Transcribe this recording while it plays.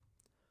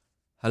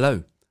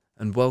Hello,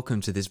 and welcome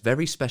to this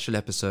very special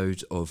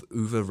episode of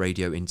UVA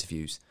Radio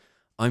Interviews.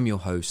 I'm your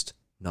host,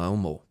 Niall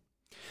Moore.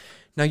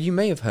 Now, you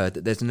may have heard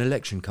that there's an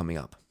election coming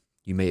up.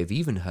 You may have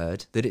even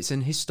heard that it's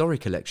an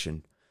historic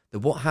election, that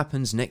what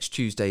happens next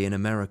Tuesday in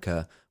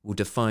America will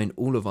define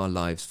all of our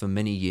lives for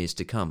many years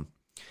to come.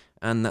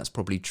 And that's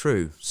probably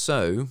true,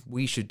 so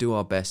we should do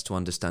our best to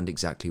understand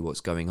exactly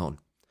what's going on.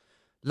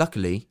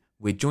 Luckily,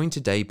 we're joined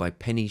today by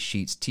Penny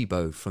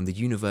Sheets-Thibault from the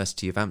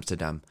University of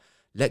Amsterdam,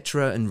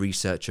 lecturer and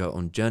researcher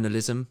on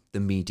journalism, the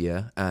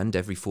media, and,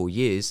 every 4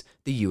 years,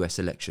 the US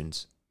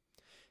elections.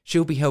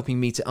 She'll be helping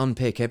me to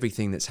unpick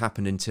everything that's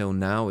happened until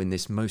now in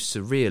this most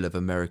surreal of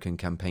American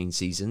campaign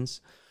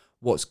seasons,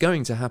 what's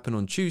going to happen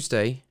on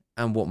Tuesday,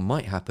 and what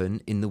might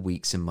happen in the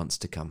weeks and months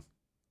to come.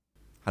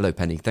 Hello,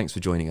 Penny. Thanks for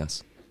joining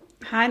us.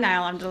 Hi,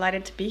 Niall. I'm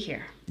delighted to be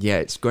here. Yeah,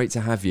 it's great to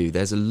have you.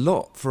 There's a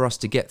lot for us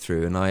to get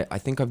through, and I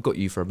think I've got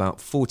you for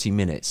about 40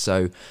 minutes.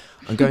 So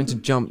I'm going to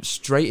jump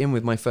straight in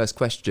with my first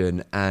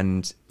question,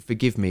 and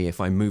forgive me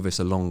if I move us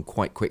along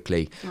quite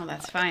quickly. Oh,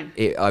 that's fine.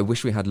 I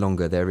wish we had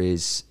longer. There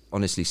is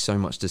honestly so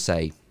much to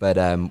say, but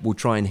we'll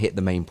try and hit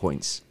the main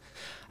points.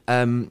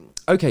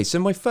 Okay, so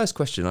my first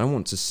question, I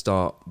want to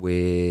start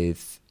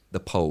with the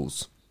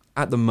polls.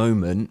 At the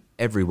moment,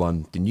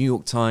 everyone, the New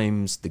York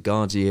Times, The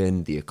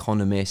Guardian, The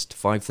Economist,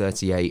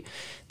 538,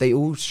 they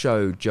all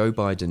show Joe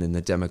Biden and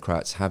the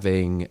Democrats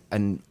having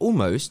an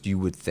almost, you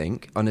would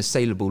think,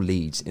 unassailable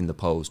lead in the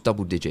polls,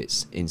 double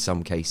digits in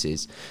some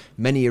cases.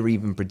 Many are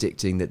even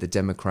predicting that the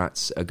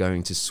Democrats are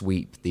going to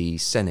sweep the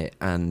Senate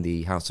and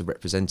the House of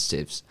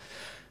Representatives.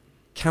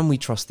 Can we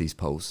trust these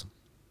polls?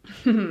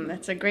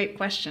 That's a great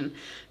question.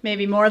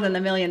 Maybe more than the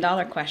 $1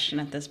 million question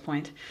at this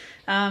point.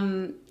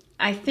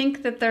 I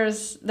think that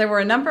there were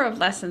a number of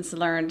lessons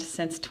learned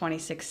since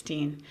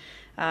 2016.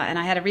 And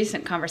I had a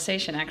recent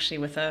conversation actually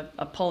with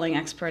a polling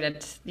expert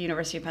at the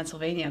University of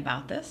Pennsylvania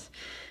about this.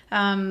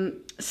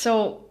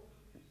 So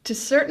to a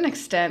certain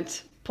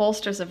extent,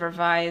 pollsters have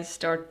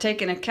revised or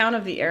taken account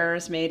of the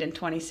errors made in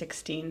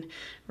 2016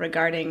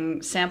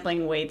 regarding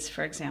sampling weights,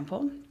 for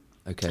example.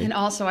 Okay. And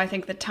also, I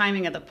think the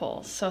timing of the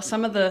polls. So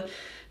some of the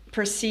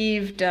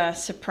perceived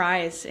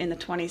surprise in the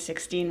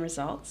 2016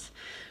 results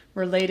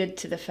related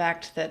to the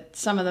fact that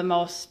some of the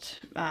most,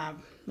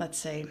 let's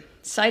say,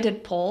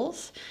 cited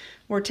polls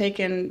were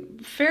taken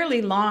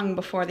fairly long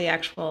before the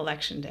actual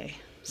election day.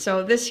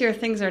 So this year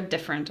things are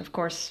different. Of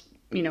course,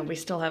 we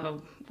still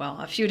have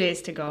a few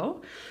days to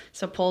go,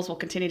 so polls will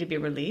continue to be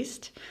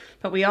released.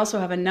 But we also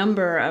have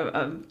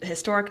a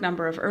historic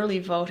number of early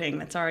voting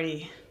that's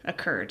already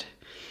occurred.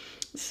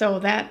 So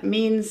that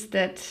means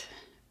that,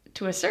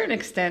 to a certain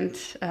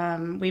extent,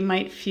 we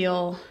might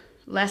feel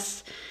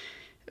less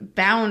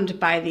bound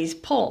by these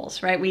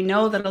polls, right? We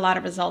know that a lot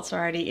of results are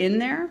already in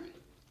there,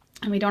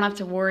 and we don't have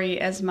to worry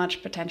as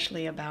much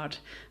potentially about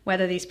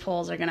whether these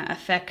polls are going to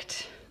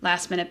affect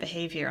last-minute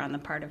behavior on the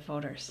part of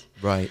voters.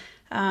 Right.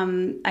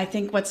 I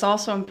think what's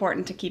also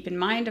important to keep in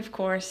mind, of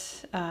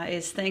course,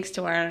 is thanks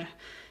to our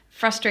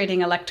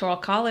frustrating electoral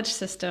college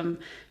system,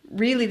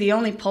 really the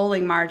only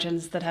polling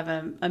margins that have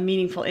a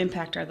meaningful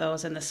impact are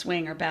those in the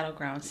swing or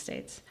battleground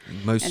states.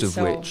 Most of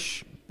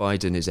which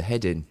Biden is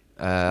ahead in.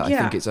 I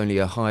think it's only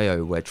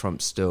Ohio where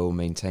Trump still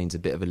maintains a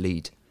bit of a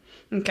lead.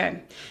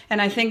 Okay. And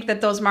I think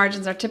that those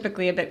margins are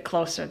typically a bit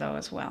closer, though,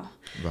 as well.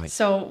 Right.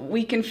 So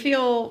we can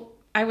feel,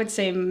 I would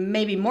say,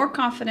 maybe more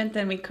confident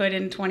than we could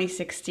in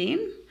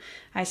 2016.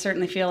 I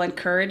certainly feel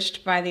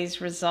encouraged by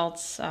these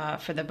results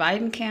for the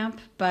Biden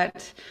camp,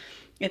 but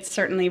it's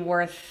certainly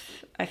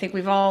worth, I think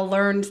we've all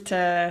learned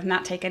to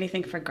not take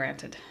anything for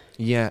granted.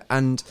 Yeah,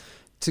 and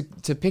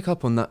to pick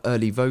up on that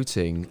early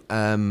voting,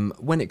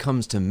 when it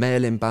comes to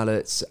mail-in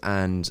ballots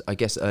and I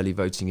guess early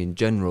voting in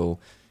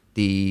general,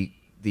 the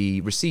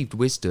received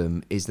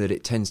wisdom is that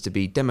it tends to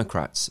be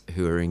Democrats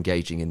who are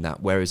engaging in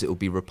that, whereas it will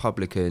be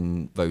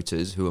Republican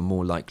voters who are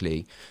more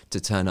likely to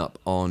turn up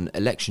on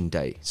election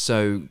day.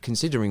 So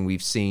considering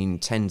we've seen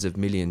tens of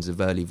millions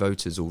of early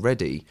voters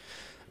already,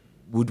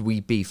 would we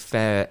be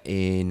fair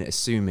in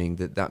assuming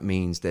that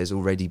means there's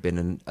already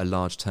been a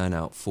large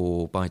turnout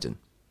for Biden?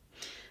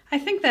 I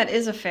think that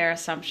is a fair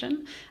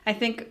assumption. I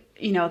think,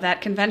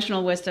 that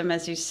conventional wisdom,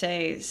 as you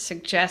say,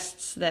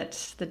 suggests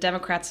that the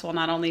Democrats will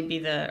not only be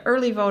the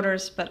early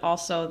voters, but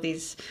also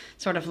these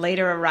sort of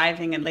later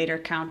arriving and later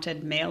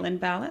counted mail-in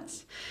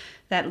ballots.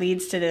 That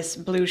leads to this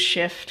blue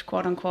shift,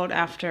 quote unquote,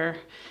 after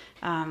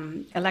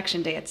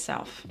election day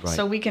itself. Right.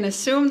 So we can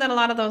assume that a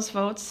lot of those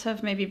votes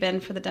have maybe been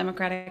for the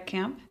Democratic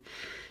camp.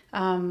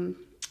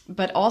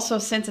 But also,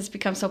 since it's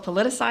become so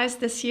politicized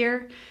this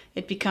year,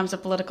 it becomes a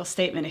political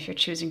statement if you're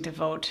choosing to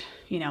vote,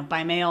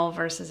 by mail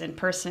versus in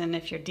person,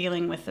 if you're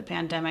dealing with the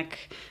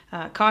pandemic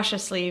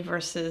cautiously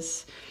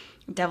versus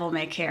devil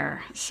may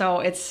care. So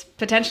it's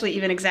potentially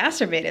even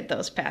exacerbated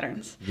those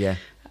patterns. Yeah.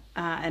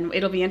 And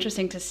it'll be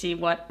interesting to see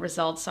what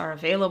results are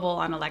available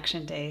on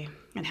election day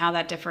and how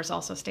that differs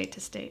also state to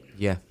state.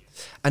 Yeah.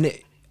 And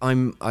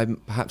I'm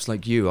perhaps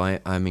like you,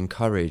 I'm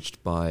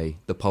encouraged by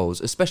the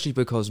polls, especially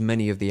because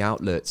many of the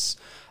outlets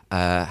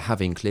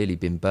having clearly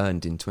been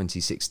burned in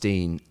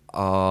 2016,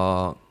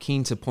 are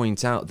keen to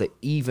point out that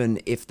even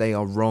if they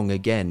are wrong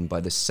again by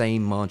the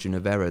same margin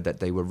of error that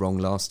they were wrong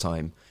last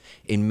time,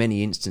 in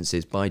many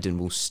instances, Biden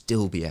will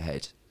still be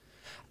ahead.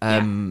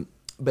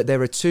 But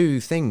there are two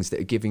things that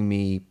are giving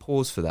me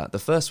pause for that. The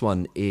first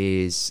one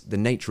is the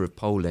nature of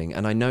polling.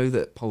 And I know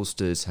that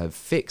pollsters have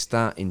fixed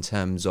that in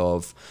terms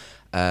of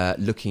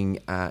looking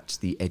at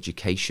the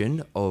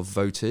education of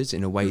voters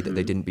in a way that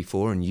they didn't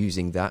before and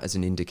using that as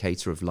an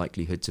indicator of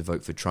likelihood to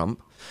vote for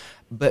Trump.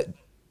 But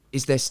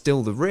is there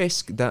still the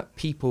risk that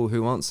people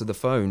who answer the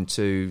phone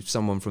to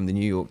someone from the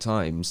New York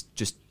Times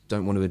just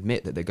don't want to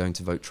admit that they're going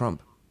to vote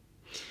Trump?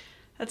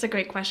 That's a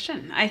great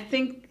question. I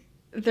think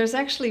there's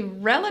actually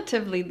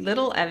relatively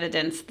little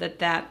evidence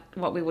that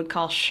what we would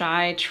call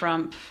shy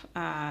Trump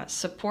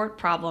support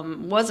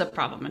problem was a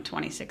problem in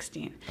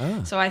 2016.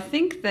 So I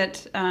think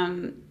that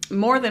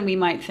more than we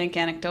might think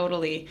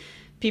anecdotally,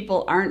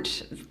 people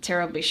aren't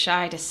terribly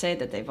shy to say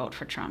that they vote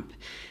for Trump.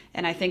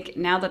 And I think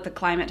now that the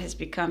climate has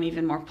become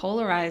even more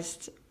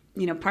polarized,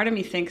 part of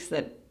me thinks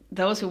that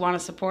those who want to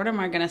support him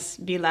are going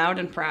to be loud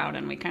and proud.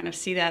 And we kind of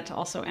see that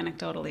also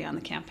anecdotally on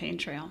the campaign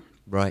trail.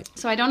 Right.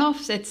 So I don't know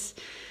if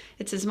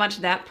it's as much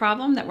that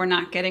problem that we're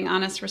not getting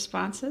honest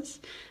responses,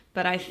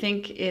 but I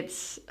think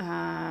it's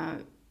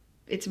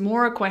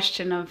more a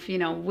question of,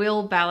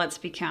 will ballots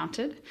be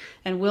counted,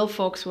 and will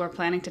folks who are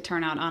planning to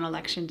turn out on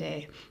Election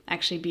Day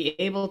actually be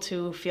able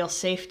to feel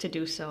safe to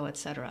do so, et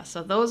cetera.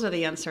 So those are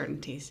the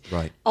uncertainties.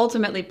 Right.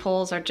 Ultimately,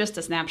 polls are just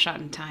a snapshot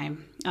in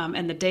time,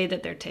 and the day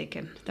that they're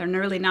taken. They're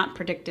really not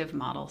predictive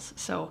models.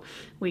 So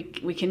we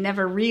can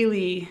never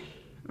really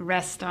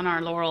rest on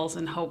our laurels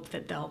and hope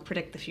that they'll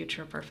predict the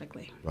future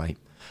perfectly. Right.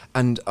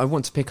 And I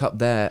want to pick up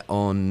there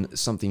on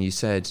something you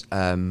said.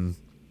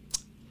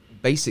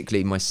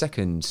 Basically, my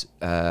second,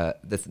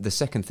 the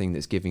second thing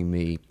that's giving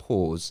me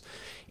pause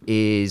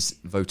is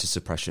voter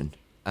suppression.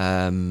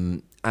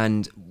 And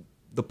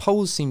the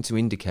polls seem to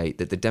indicate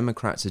that the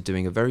Democrats are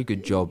doing a very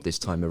good job this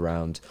time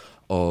around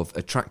of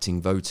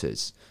attracting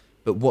voters.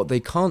 But what they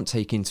can't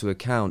take into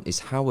account is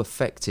how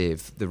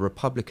effective the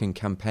Republican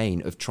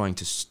campaign of trying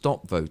to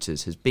stop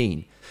voters has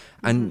been.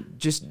 And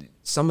just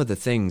some of the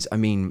things,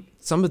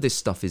 some of this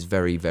stuff is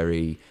very,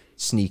 very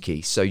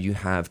sneaky. So you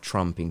have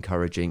Trump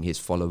encouraging his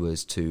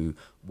followers to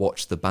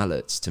watch the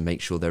ballots to make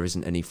sure there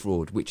isn't any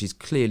fraud, which is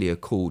clearly a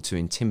call to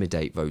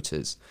intimidate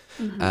voters.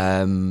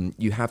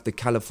 You have the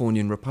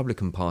Californian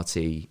Republican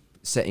Party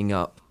setting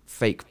up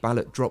fake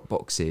ballot drop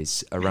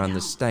boxes around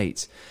the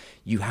state.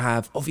 You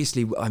have,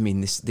 obviously,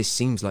 this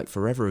seems like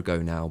forever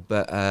ago now,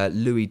 but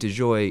Louis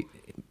DeJoy,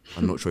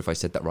 I'm not sure if I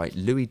said that right,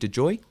 Louis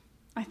DeJoy?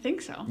 I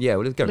think so. Yeah,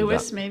 we'll go with that.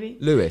 Louis, maybe?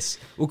 Louis.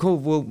 We'll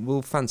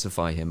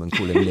fancify him and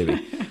call him Louis.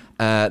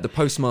 The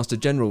Postmaster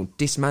General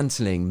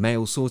dismantling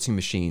mail sorting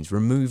machines,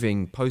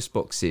 removing post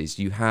boxes.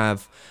 You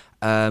have,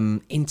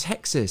 in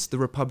Texas, the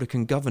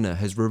Republican governor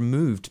has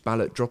removed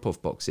ballot drop-off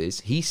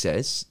boxes, he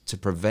says, to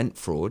prevent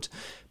fraud.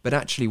 But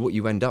actually what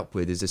you end up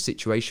with is a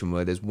situation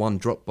where there's one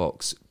drop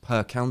box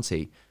per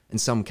county, and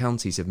some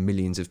counties have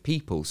millions of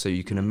people. So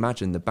you can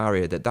imagine the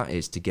barrier that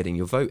is to getting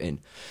your vote in.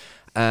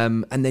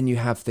 And then you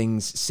have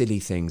silly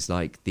things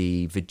like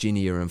the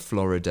Virginia and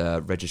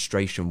Florida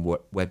registration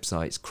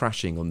websites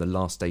crashing on the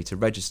last day to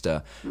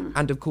register.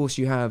 And of course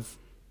you have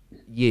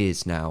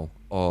years now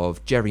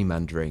of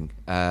gerrymandering,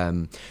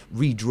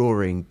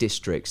 redrawing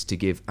districts to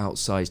give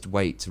outsized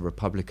weight to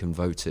Republican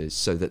voters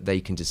so that they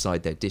can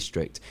decide their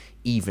district,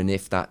 even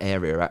if that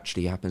area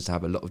actually happens to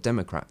have a lot of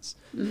Democrats.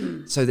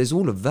 So there's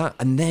all of that.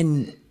 And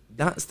then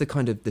that's the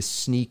kind of the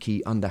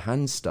sneaky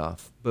underhand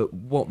stuff. But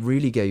what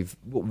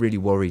really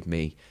worried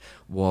me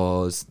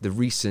was the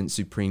recent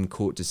Supreme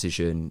Court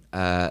decision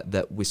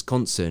that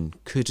Wisconsin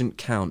couldn't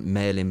count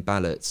mail-in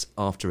ballots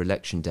after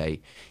Election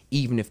Day,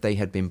 even if they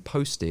had been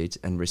posted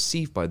and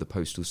received by the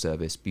Postal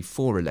Service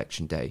before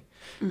Election Day,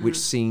 which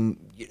seemed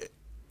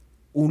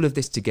all of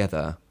this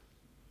together.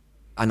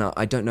 And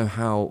I don't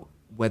know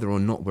whether or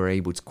not we're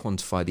able to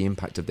quantify the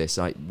impact of this.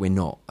 We're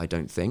not, I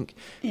don't think.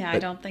 Yeah, I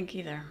don't think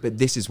either. But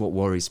this is what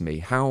worries me.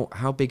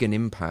 How big an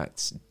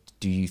impact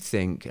do you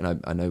think, and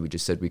I know we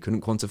just said we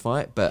couldn't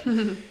quantify it, but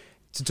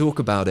to talk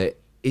about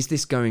it, is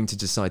this going to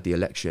decide the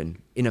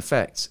election? In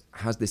effect,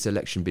 has this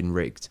election been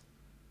rigged?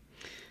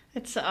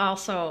 It's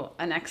also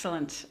an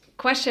excellent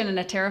question and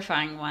a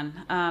terrifying one.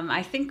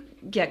 I think,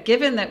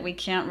 given that we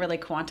can't really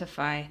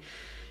quantify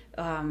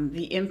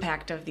the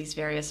impact of these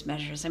various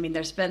measures.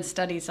 There's been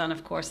studies on,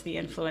 of course, the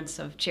influence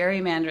of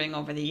gerrymandering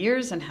over the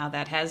years and how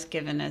that has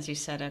given, as you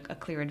said, a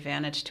clear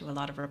advantage to a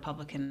lot of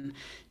Republican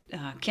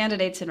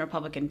candidates in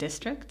Republican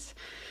districts.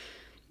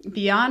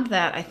 Beyond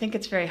that, I think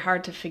it's very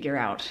hard to figure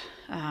out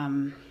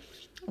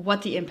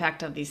what the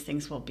impact of these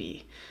things will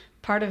be.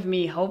 Part of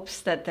me hopes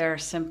that they're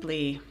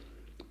simply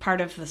part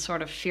of the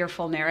sort of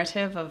fearful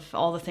narrative of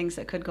all the things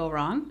that could go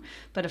wrong.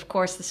 But of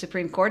course, the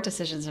Supreme Court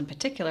decisions in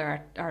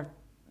particular are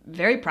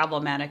very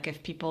problematic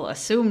if people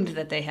assumed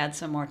that they had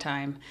some more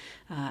time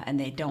and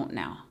they don't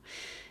now.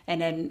 And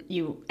then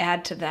you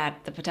add to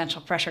that the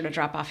potential pressure to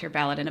drop off your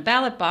ballot in a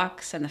ballot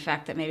box and the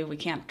fact that maybe we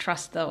can't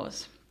trust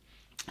those.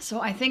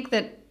 So I think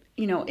that,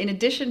 in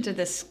addition to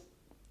this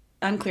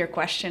unclear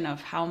question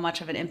of how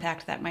much of an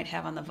impact that might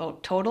have on the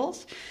vote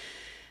totals,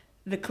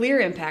 the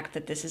clear impact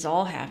that this is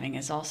all having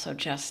is also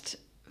just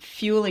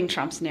fueling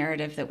Trump's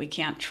narrative that we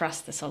can't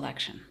trust this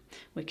election.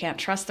 We can't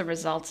trust the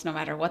results no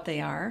matter what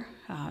they are.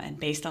 And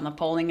based on the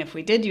polling, if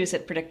we did use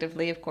it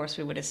predictively, of course,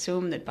 we would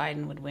assume that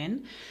Biden would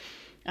win.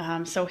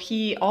 So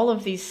all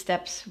of these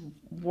steps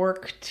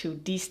work to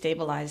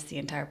destabilize the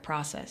entire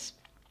process.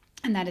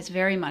 And that is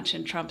very much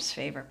in Trump's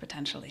favor,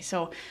 potentially.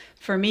 So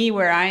for me,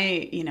 where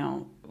I,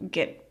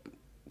 get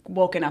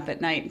woken up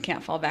at night and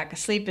can't fall back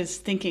asleep is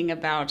thinking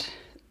about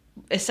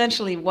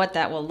essentially what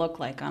that will look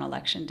like on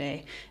Election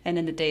Day and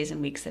in the days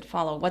and weeks that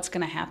follow. What's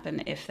going to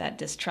happen if that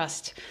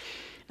distrust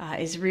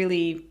is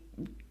really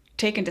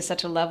taken to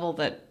such a level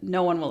that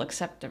no one will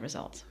accept the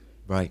results?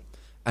 Right.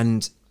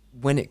 And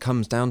when it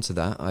comes down to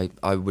that,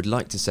 I would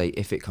like to say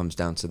if it comes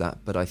down to that,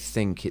 but I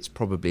think it's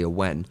probably a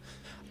when.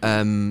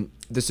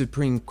 The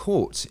Supreme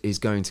Court is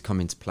going to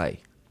come into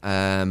play.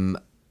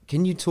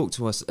 Can you talk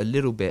to us a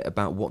little bit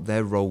about what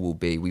their role will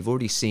be? We've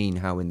already seen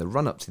how in the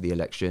run-up to the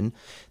election,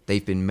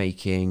 they've been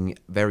making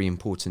very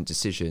important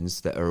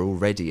decisions that are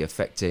already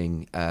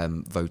affecting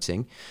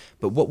voting.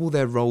 But what will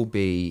their role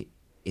be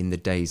in the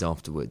days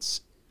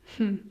afterwards?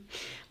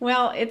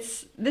 Well,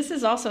 this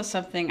is also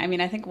something,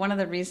 I think one of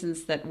the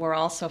reasons that we're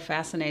all so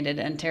fascinated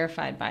and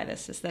terrified by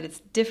this is that it's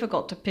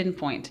difficult to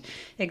pinpoint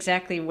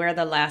exactly where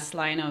the last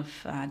line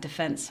of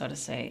defense, so to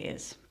say,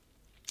 is.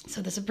 So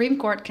the Supreme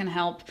Court can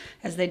help,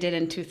 as they did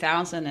in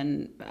 2000,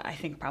 and I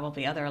think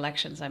probably other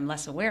elections I'm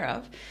less aware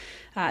of.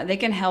 They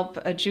can help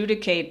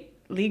adjudicate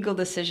legal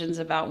decisions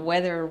about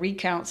whether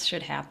recounts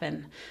should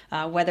happen,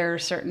 whether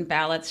certain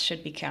ballots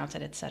should be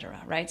counted, et cetera,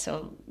 right?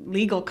 So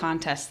legal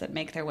contests that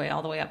make their way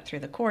all the way up through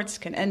the courts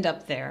can end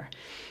up there.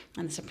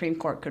 And the Supreme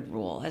Court could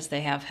rule, as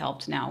they have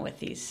helped now with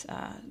these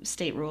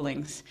state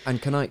rulings. And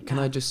can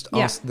I just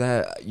ask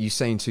there, you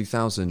say in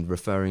 2000,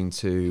 referring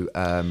to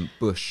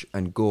Bush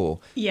and Gore.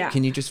 Yeah.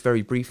 Can you just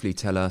very briefly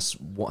tell us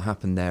what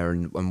happened there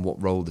and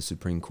what role the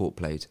Supreme Court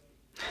played?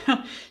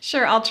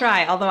 Sure, I'll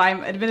try, although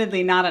I'm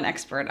admittedly not an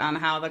expert on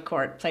how the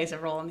court plays a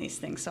role in these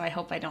things, so I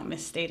hope I don't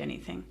misstate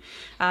anything.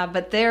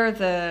 But there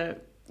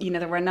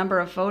were a number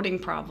of voting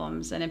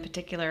problems, and in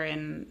particular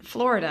in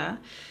Florida,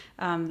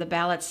 the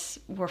ballots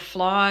were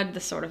flawed.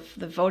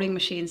 The voting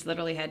machines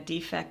literally had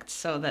defects,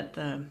 so that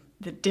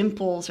the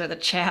dimples or the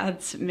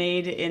chads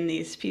made in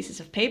these pieces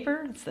of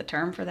paper, that's the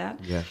term for that.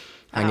 Yeah,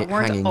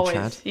 hanging always,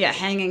 chad. Yeah,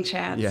 hanging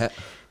chads. Yeah.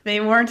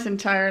 They weren't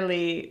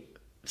entirely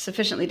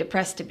sufficiently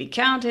depressed to be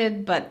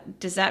counted, but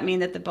does that mean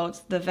that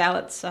the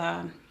ballots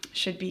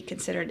should be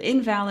considered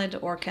invalid,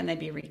 or can they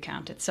be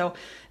recounted? So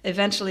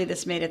eventually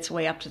this made its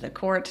way up to the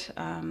court,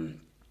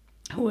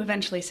 who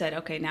eventually said,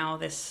 okay, now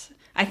this...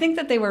 I think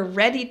that they were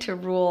ready to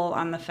rule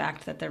on the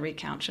fact that the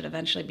recount should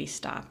eventually be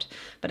stopped,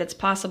 but it's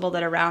possible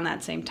that around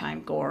that same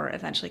time Gore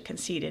eventually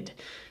conceded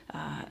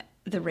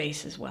the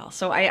race as well.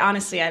 So I'm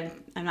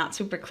not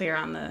super clear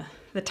on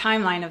the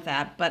timeline of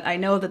that, but I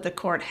know that the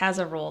court has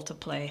a role to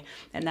play,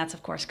 and that's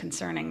of course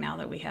concerning now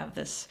that we have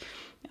this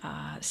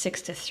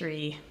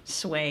 6-3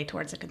 sway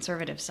towards the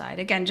conservative side.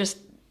 Again, just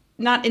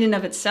not in and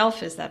of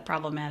itself is that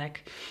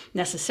problematic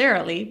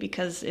necessarily,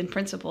 because in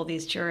principle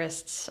these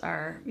jurists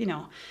are,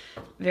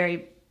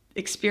 very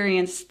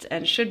experienced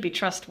and should be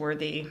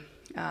trustworthy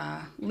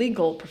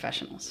legal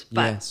professionals.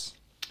 But yes.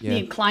 Yeah.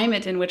 The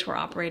climate in which we're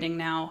operating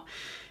now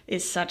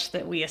is such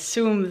that we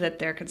assume that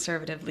their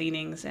conservative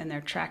leanings and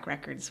their track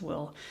records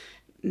will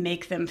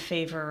make them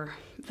favor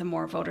the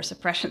more voter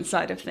suppression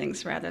side of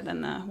things rather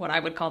than what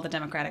I would call the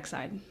Democratic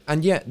side.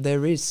 And yet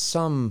there is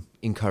some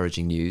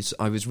encouraging news.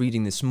 I was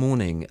reading this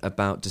morning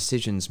about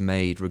decisions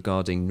made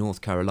regarding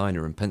North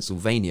Carolina and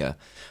Pennsylvania,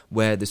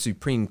 where the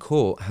Supreme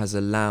Court has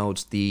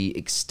allowed the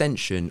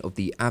extension of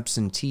the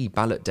absentee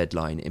ballot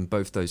deadline in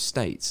both those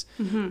states,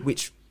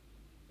 which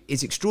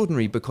is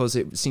extraordinary because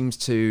it seems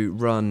to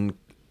run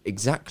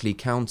exactly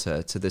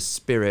counter to the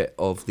spirit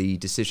of the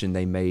decision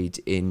they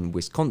made in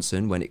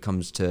Wisconsin when it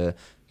comes to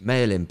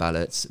mail-in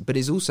ballots, but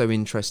is also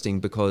interesting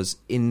because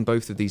in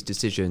both of these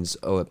decisions,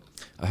 or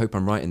I hope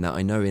I'm right in that,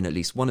 I know in at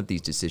least one of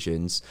these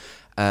decisions,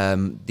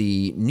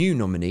 the new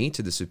nominee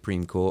to the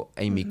Supreme Court,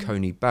 Amy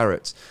Coney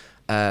Barrett,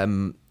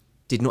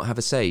 did not have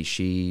a say.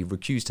 She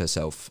recused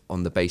herself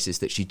on the basis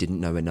that she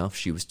didn't know enough,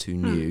 she was too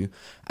new,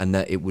 and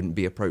that it wouldn't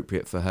be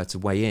appropriate for her to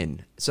weigh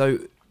in. So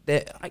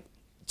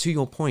to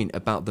your point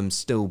about them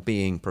still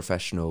being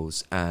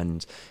professionals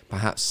and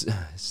perhaps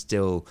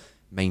still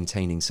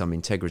maintaining some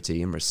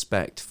integrity and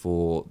respect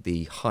for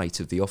the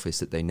height of the office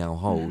that they now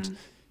hold,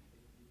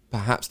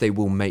 perhaps they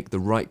will make the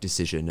right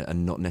decision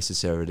and not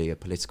necessarily a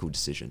political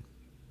decision.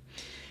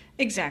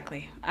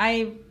 Exactly.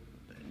 I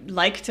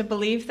like to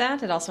believe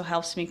that. It also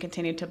helps me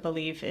continue to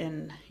believe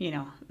in,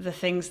 the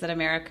things that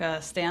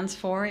America stands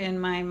for in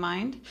my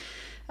mind.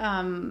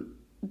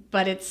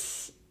 But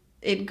it's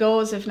it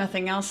goes, if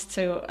nothing else,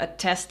 to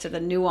attest to the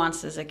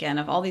nuances again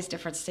of all these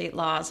different state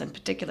laws and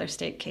particular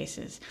state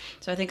cases.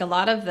 So I think a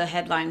lot of the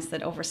headlines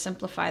that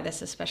oversimplify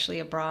this, especially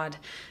abroad,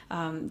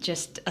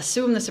 just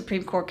assume the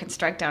Supreme Court can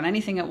strike down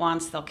anything it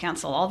wants. They'll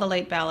cancel all the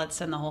late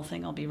ballots and the whole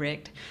thing will be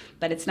rigged.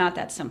 But it's not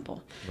that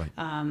simple. Right.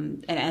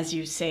 And as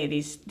you say,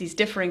 these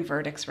differing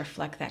verdicts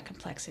reflect that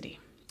complexity.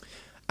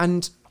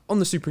 And on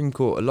the Supreme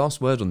Court, a last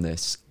word on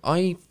this.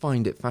 I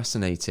find it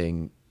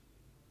fascinating,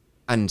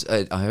 and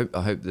I hope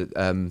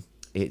that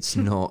it's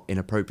not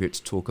inappropriate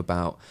to talk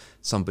about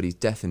somebody's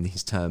death in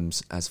these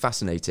terms as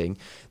fascinating.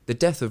 The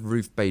death of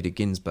Ruth Bader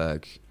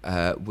Ginsburg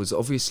was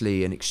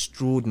obviously an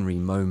extraordinary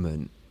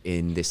moment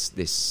in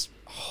this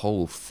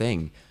whole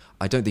thing.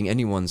 I don't think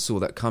anyone saw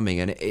that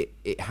coming, and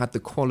it had the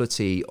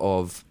quality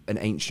of an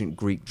ancient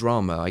Greek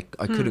drama.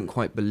 I couldn't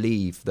quite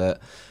believe that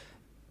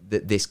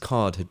this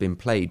card had been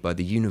played by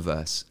the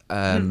universe.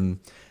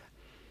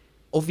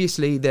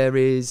 Obviously, there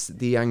is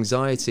the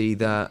anxiety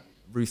that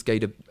Ruth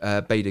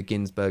Bader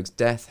Ginsburg's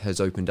death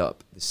has opened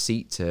up the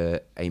seat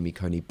to Amy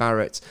Coney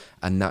Barrett,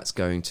 and that's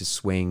going to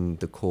swing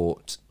the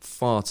court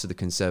far to the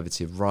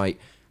conservative right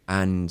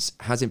and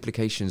has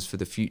implications for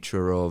the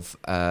future of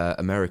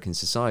American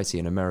society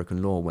and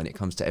American law when it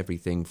comes to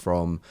everything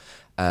from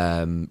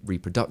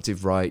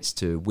reproductive rights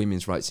to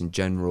women's rights in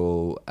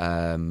general,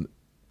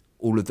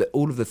 all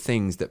of the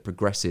things that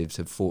progressives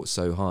have fought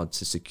so hard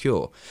to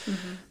secure.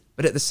 Mm-hmm.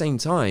 But at the same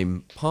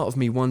time, part of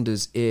me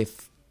wonders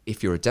if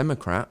you're a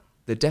Democrat,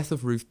 the death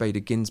of Ruth Bader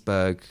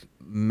Ginsburg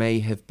may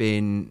have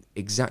been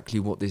exactly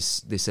what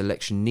this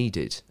election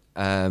needed.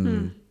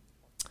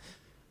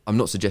 I'm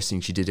not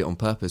suggesting she did it on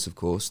purpose, of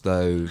course,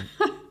 though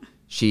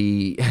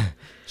she's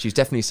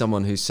definitely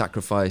someone who's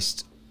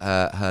sacrificed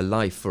her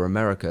life for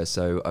America,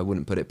 so I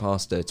wouldn't put it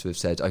past her to have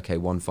said, okay,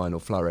 one final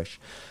flourish.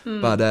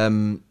 But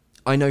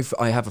I know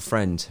I have a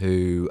friend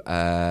who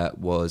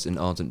was an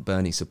ardent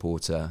Bernie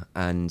supporter,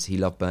 and he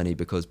loved Bernie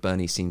because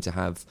Bernie seemed to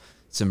have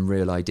some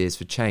real ideas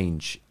for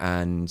change.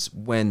 And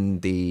when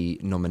the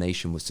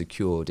nomination was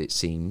secured, it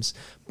seems,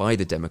 by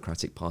the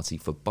Democratic Party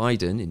for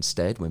Biden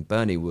instead, when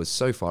Bernie was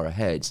so far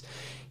ahead,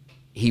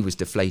 he was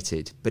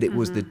deflated. But it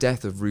was the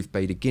death of Ruth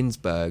Bader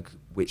Ginsburg,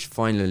 which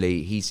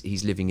finally,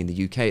 he's living in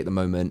the UK at the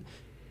moment.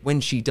 When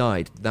she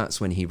died,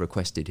 that's when he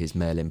requested his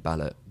mail-in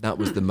ballot. That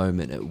was the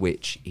moment at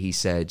which he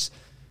said,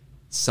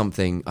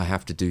 I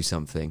have to do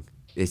something.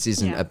 This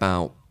isn't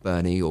about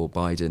Bernie or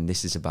Biden.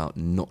 This is about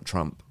not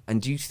Trump.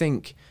 And do you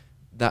think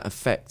that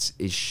effect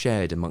is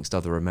shared amongst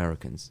other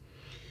Americans?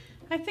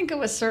 I think it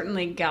was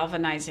certainly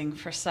galvanizing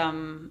for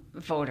some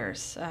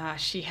voters.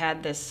 She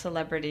had this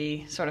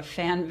celebrity sort of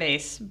fan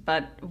base,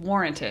 but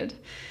warranted,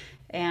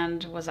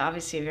 and was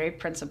obviously a very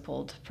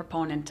principled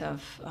proponent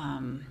of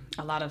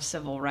a lot of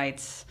civil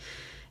rights,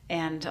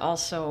 and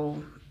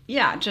also,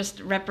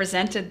 just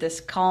represented this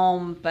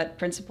calm but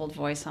principled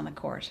voice on the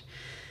court.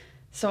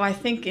 So I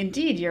think,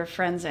 indeed, your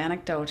friend's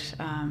anecdote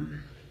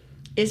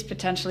is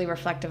potentially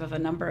reflective of a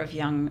number of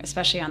young,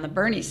 especially on the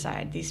Bernie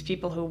side, these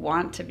people who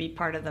want to be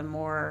part of the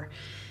more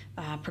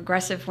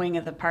progressive wing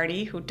of the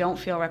party who don't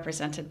feel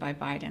represented by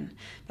Biden.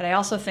 But I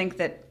also think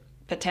that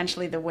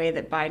potentially the way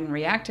that Biden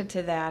reacted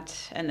to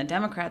that, and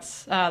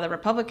the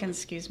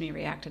Republicans,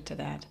 reacted to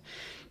that,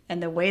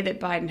 and the way that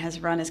Biden has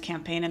run his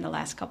campaign in the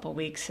last couple of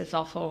weeks has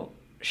also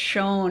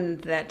shown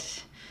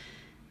that,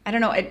 I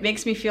don't know, it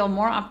makes me feel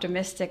more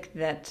optimistic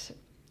that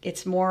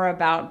it's more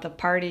about the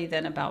party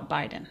than about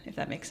Biden, if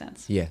that makes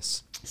sense.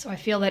 Yes. So I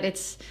feel that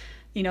it's,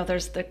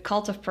 there's the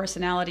cult of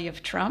personality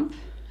of Trump,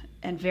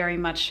 and very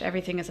much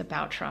everything is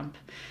about Trump.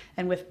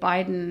 And with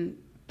Biden,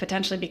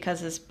 potentially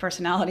because his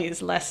personality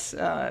is less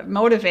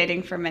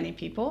motivating for many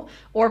people,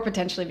 or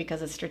potentially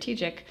because it's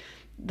strategic,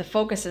 the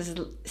focus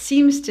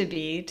seems to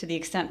be, to the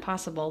extent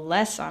possible,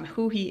 less on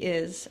who he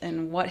is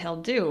and what he'll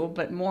do,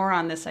 but more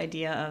on this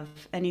idea of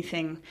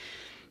anything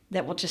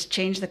that will just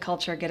change the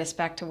culture, get us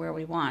back to where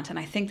we want. And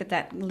I think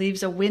that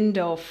leaves a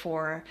window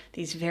for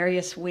these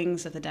various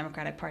wings of the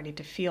Democratic Party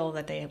to feel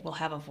that they will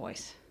have a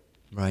voice.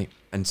 Right.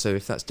 And so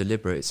if that's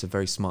deliberate, it's a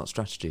very smart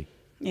strategy.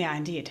 Yeah,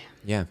 indeed.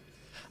 Yeah.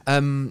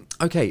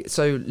 Okay,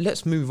 so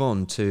let's move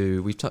on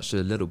to, we've touched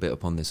a little bit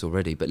upon this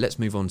already, but let's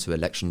move on to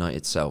election night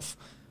itself.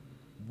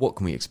 What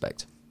can we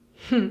expect?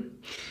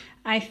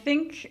 I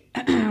think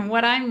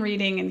what I'm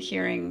reading and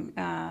hearing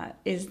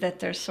is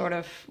that there's sort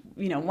of,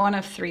 one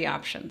of three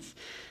options.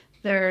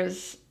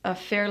 There's a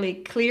fairly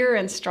clear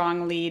and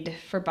strong lead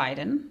for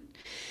Biden.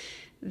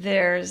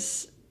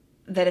 There's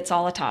that it's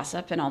all a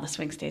toss-up in all the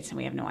swing states and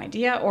we have no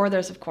idea. Or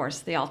there's, of course,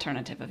 the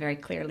alternative, a very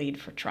clear lead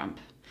for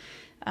Trump.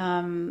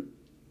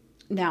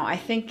 Now, I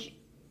think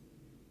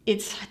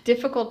it's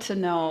difficult to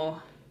know.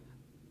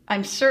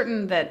 I'm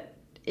certain that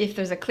if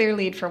there's a clear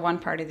lead for one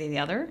party or the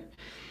other,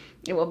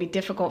 it will be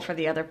difficult for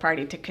the other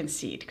party to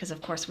concede because,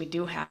 of course, we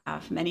do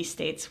have many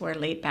states where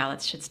late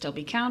ballots should still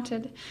be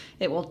counted.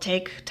 It will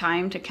take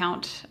time to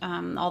count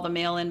all the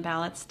mail-in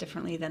ballots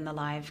differently than the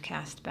live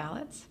cast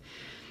ballots.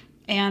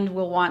 And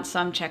we'll want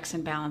some checks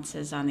and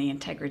balances on the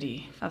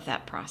integrity of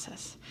that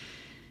process.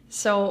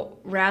 So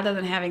rather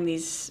than having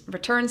these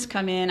returns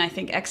come in, I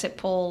think exit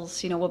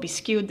polls, will be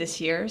skewed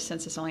this year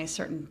since there's only a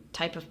certain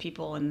type of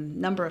people and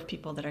number of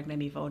people that are going to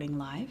be voting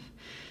live.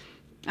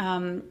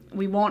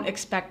 We won't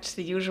expect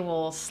the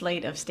usual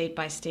slate of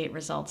state-by-state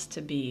results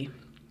to be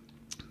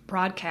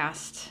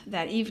broadcast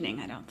that evening,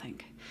 I don't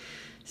think.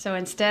 So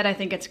instead, I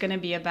think it's going to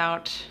be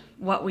about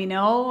what we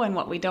know and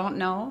what we don't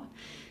know,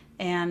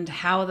 and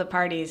how the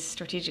parties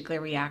strategically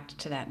react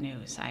to that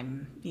news.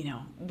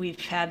 We've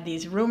had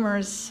these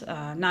rumors,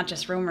 not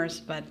just rumors,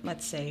 but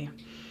let's say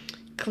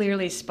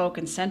clearly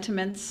spoken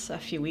sentiments a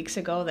few weeks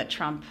ago that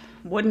Trump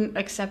wouldn't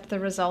accept the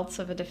results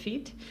of a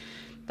defeat.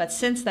 But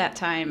since that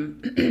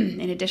time,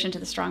 in addition to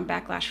the strong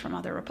backlash from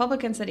other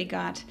Republicans that he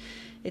got,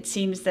 it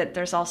seems that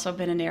there's also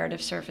been a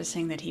narrative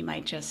surfacing that he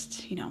might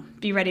just,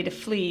 be ready to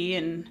flee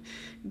and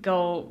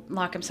go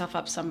lock himself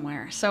up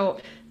somewhere.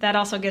 So that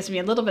also gives me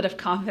a little bit of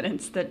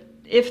confidence that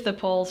if the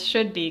polls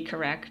should be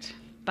correct,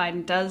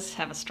 Biden does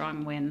have a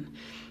strong win,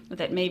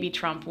 that maybe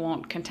Trump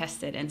won't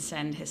contest it and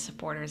send his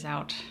supporters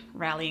out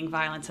rallying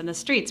violence in the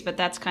streets. But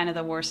that's kind of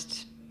the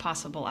worst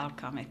possible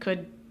outcome. It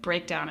could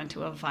break down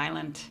into a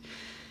violent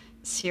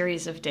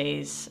series of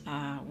days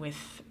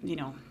with,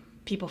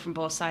 people from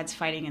both sides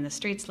fighting in the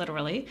streets,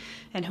 literally,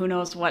 and who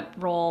knows what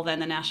role then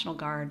the National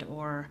Guard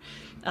or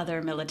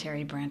other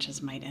military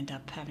branches might end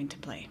up having to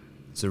play.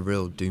 It's a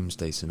real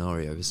doomsday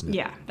scenario, isn't it?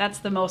 Yeah, that's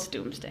the most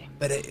doomsday.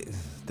 But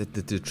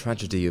the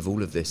tragedy of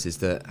all of this is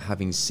that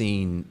having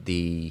seen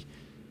the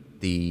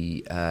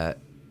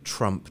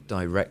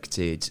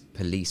Trump-directed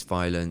police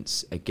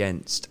violence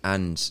against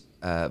and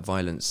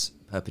violence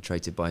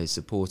perpetrated by his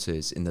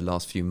supporters in the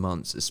last few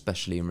months,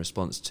 especially in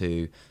response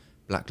to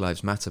Black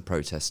Lives Matter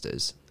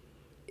protesters,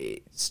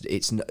 it's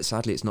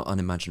sadly it's not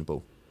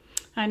unimaginable.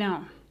 I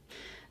know,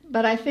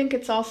 but I think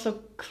it's also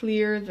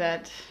clear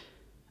that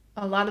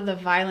a lot of the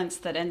violence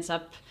that ends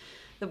up,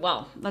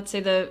 let's say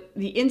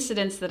the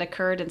incidents that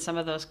occurred in some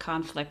of those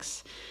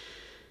conflicts,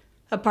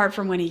 apart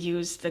from when he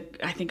used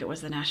I think it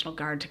was the National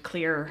Guard to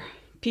clear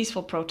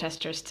peaceful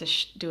protesters to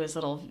do his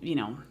little,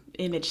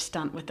 image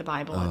stunt with the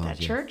Bible at that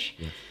church.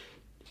 Yeah.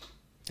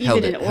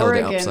 Held it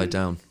upside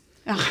down,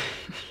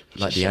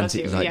 like the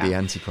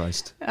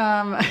Antichrist.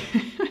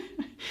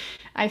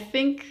 I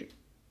think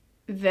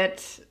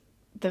that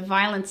the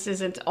violence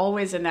isn't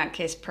always in that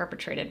case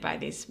perpetrated by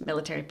these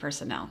military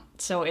personnel.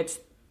 So it's,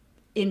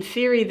 in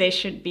theory, they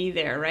should be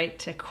there, right,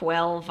 to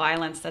quell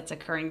violence that's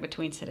occurring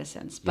between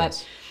citizens. But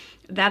yes,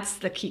 that's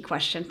the key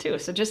question too.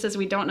 So just as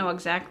we don't know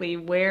exactly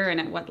where and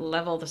at what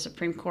level the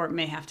Supreme Court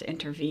may have to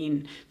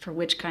intervene for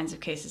which kinds of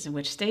cases in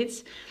which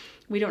states,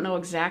 we don't know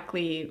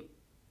exactly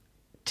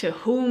to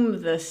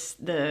whom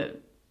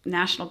the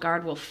National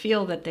Guard will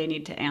feel that they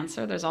need to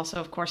answer. There's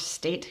also, of course,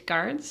 state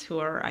guards who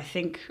are, I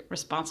think,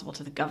 responsible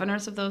to the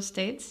governors of those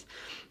states.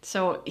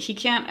 So he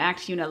can't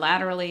act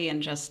unilaterally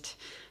and just,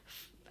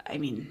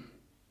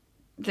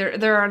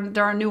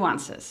 there are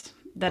nuances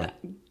that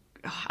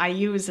I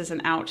use as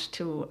an out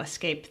to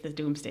escape the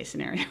doomsday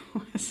scenario,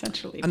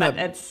 essentially. But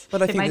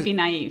it might be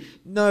naive.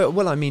 No,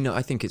 well,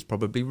 I think it's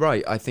probably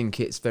right. I think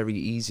it's very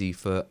easy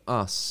for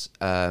us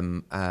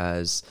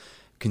as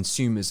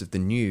consumers of the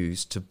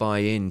news to buy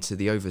into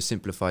the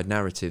oversimplified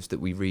narratives that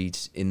we read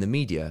in the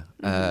media,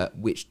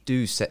 which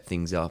do set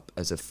things up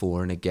as a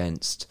for and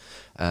against,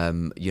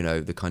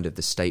 the kind of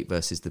the state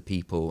versus the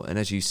people. And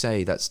as you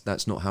say,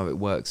 that's not how it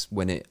works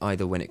when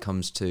it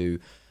comes to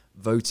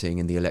voting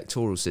in the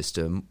electoral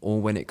system or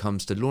when it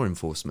comes to law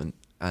enforcement.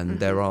 And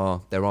there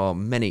are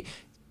many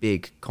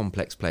big,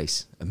 complex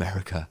place,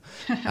 America.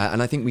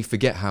 And I think we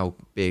forget how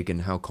big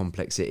and how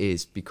complex it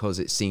is because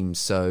it seems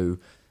so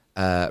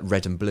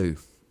red and blue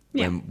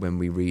when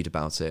we read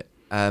about it.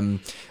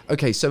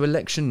 Okay, so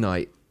election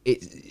night.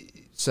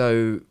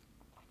 So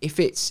if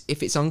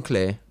it's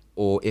unclear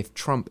or if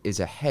Trump is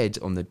ahead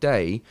on the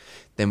day,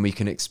 then we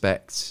can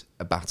expect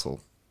a battle.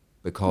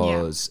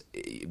 Because,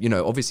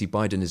 obviously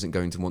Biden isn't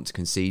going to want to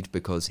concede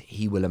because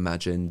he will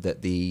imagine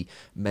that the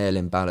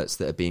mail-in ballots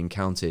that are being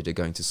counted are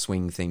going to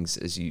swing things,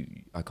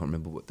 I can't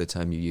remember what the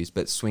term you used,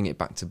 but swing it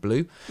back to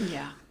blue.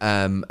 Yeah.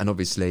 And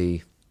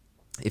obviously,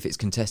 if it's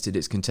contested,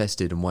 it's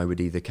contested, and why would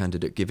either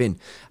candidate give in?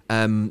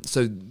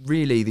 So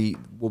really,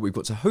 what we've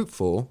got to hope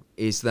for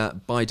is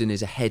that Biden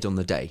is ahead on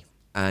the day.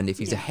 And if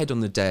he's ahead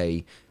on the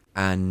day,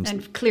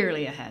 and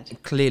clearly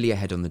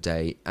ahead on the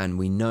day, and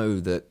we know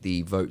that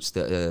the votes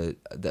that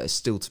are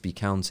still to be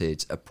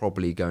counted are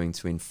probably going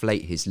to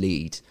inflate his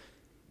lead,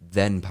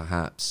 then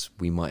perhaps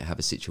we might have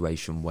a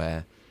situation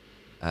where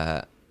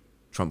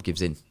Trump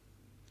gives in.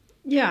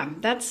 Yeah,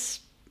 that's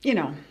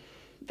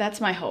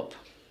my hope.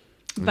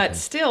 But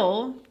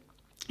still,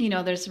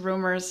 there's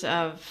rumors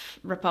of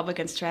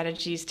Republican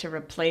strategies to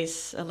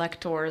replace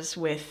electors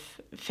with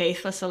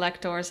faithless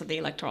electors at the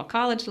Electoral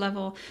College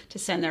level, to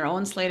send their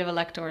own slate of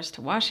electors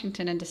to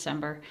Washington in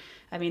December.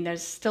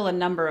 There's still a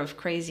number of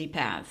crazy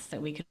paths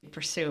that we could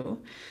pursue.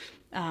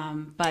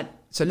 But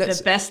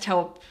the best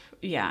hope,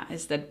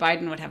 is that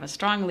Biden would have a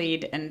strong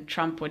lead and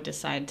Trump would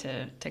decide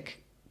to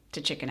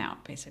chicken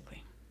out,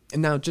 basically.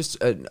 Now, just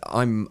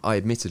I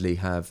admittedly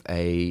have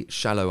a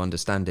shallow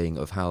understanding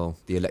of how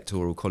the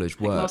Electoral College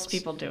works. Like most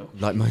people do.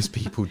 Like most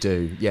people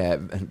do, yeah,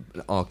 an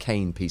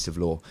arcane piece of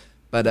law.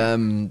 But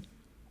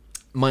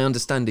my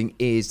understanding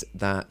is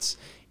that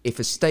if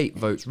a state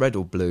votes red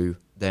or blue,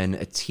 then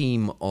a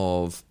team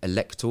of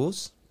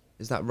electors,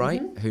 is that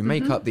right, who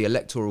make up the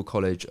Electoral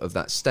College of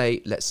that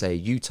state, let's say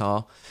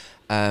Utah,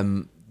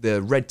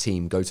 the red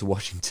team go to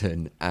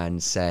Washington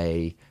and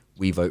say,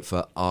 we vote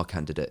for our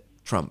candidate,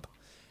 Trump.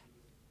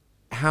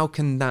 How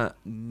could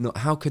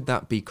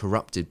that be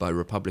corrupted by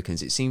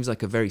Republicans? It seems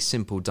like a very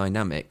simple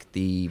dynamic.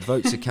 The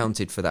votes are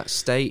counted for that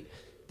state.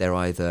 They're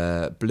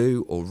either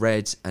blue or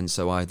red, and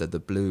so either the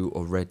blue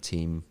or red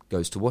team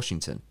goes to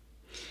Washington.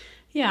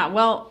 Yeah,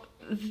 well,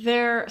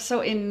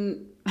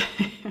 in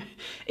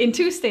in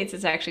 2 states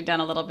it's actually done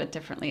a little bit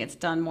differently. It's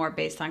done more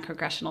based on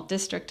congressional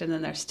district, and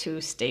then there's 2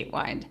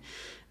 statewide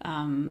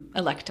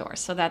electors.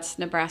 So that's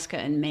Nebraska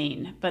and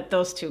Maine, but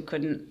those 2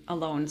 couldn't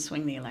alone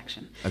swing the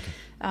election.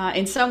 Okay.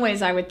 In some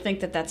ways, I would think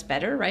that that's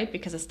better, right?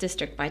 Because it's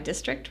district by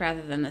district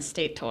rather than the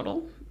state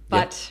total.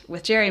 But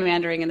with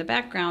gerrymandering in the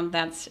background,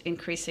 that's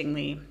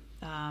increasingly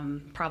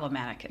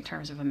problematic in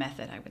terms of a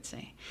method, I would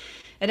say.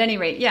 At any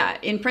rate, yeah,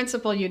 in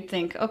principle, you'd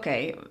think,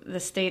 okay, the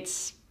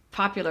state's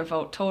popular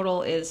vote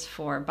total is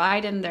for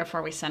Biden,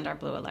 therefore we send our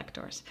blue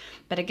electors.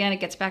 But again,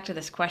 it gets back to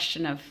this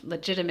question of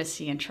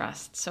legitimacy and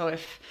trust. So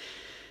if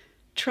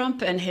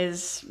Trump and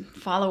his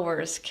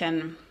followers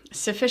can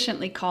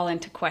sufficiently call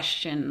into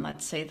question,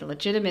 let's say, the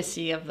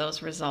legitimacy of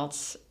those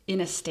results in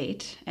a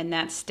state, and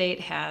that state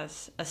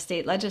has a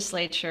state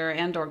legislature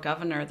and or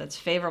governor that's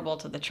favorable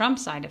to the Trump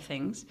side of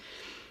things,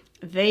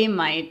 they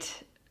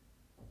might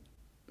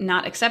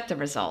not accept the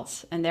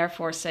results and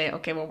therefore say,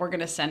 okay, well, we're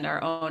going to send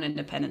our own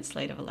independent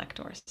slate of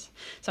electors.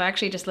 So I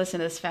actually just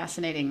listened to this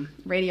fascinating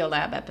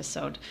Radiolab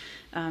episode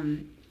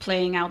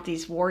playing out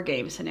these war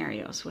game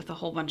scenarios with a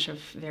whole bunch of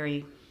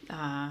very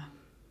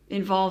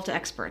involved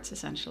experts,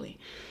 essentially.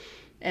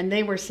 And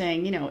they were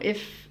saying,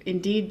 if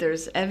indeed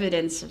there's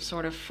evidence of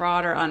sort of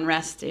fraud or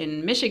unrest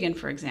in Michigan,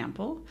 for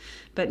example,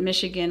 but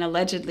Michigan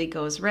allegedly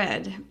goes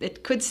red,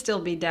 it could still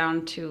be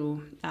down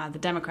to the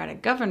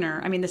Democratic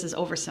governor. I mean, this is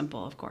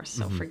oversimple, of course,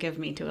 so forgive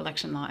me to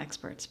election law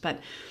experts. But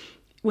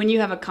when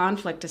you have a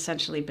conflict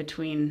essentially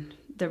between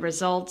the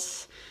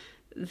results,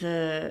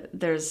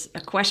 there's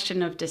a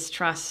question of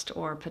distrust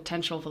or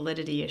potential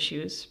validity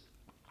issues,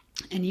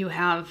 and you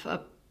have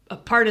a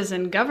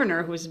partisan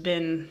governor who's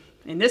been,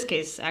 in this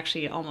case,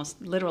 actually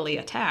almost literally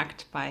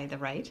attacked by the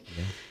right.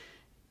 Yeah.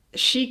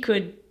 She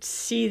could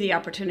see the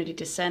opportunity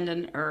to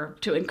send or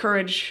to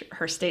encourage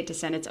her state to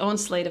send its own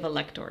slate of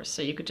electors.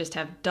 So you could just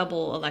have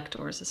double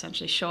electors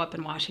essentially show up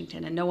in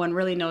Washington, and no one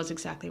really knows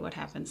exactly what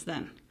happens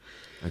then.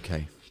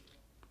 Okay.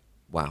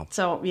 Wow.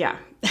 So, yeah,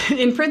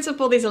 in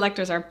principle, these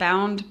electors are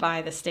bound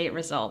by the state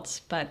results,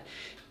 but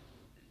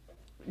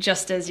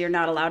just as you're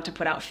not allowed to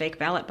put out fake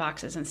ballot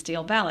boxes and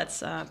steal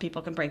ballots,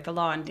 people can break the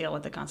law and deal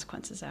with the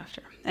consequences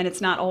after. And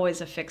it's not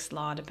always a fixed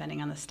law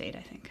depending on the state,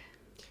 I think.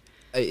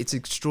 It's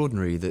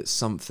extraordinary that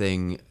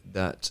something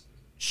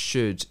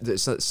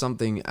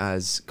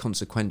as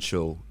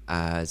consequential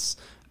as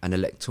an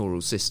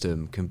electoral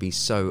system can be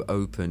so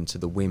open to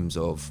the whims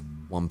of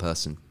one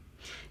person.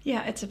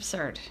 Yeah, it's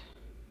absurd.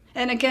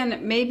 And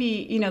again,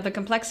 maybe, the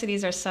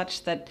complexities are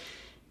such that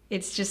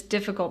it's just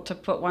difficult to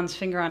put one's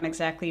finger on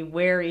exactly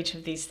where each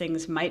of these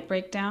things might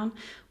break down,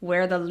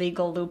 where the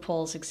legal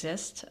loopholes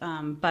exist.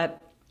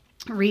 But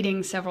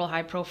reading several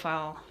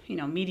high-profile,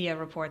 media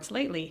reports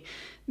lately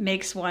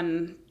makes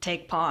one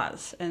take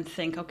pause and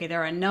think, okay,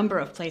 there are a number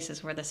of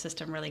places where the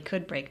system really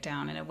could break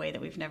down in a way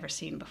that we've never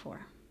seen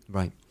before.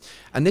 Right.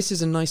 And this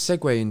is a nice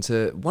segue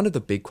into one of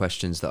the big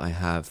questions that I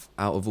have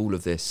out of all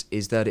of this,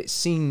 is that it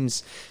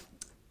seems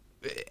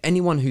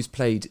anyone who's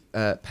paid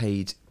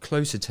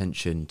close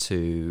attention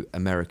to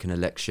American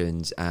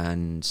elections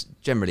and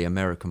generally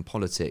American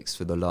politics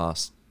for the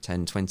last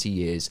 10, 20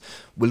 years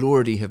will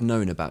already have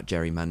known about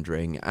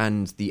gerrymandering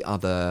and the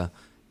other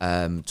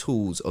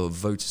tools of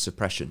voter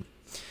suppression.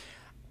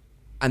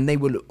 And they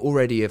will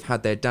already have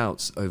had their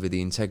doubts over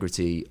the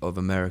integrity of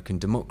American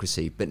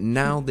democracy. But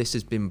now this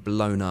has been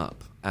blown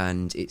up,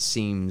 and it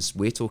seems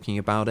we're talking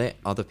about it,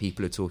 other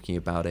people are talking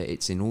about it,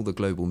 it's in all the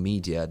global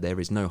media. There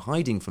is no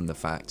hiding from the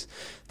fact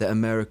that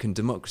American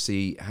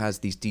democracy has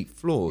these deep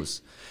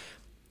flaws.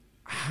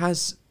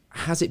 Has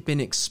it been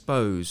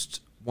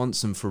exposed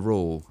once and for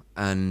all,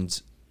 and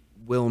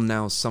will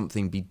now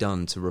something be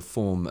done to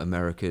reform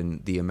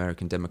the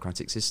American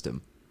democratic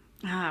system?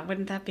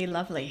 Wouldn't that be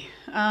lovely?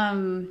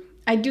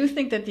 I do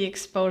think that the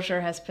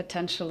exposure has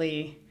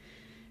potentially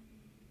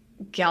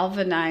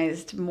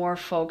galvanized more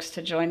folks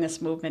to join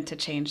this movement to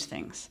change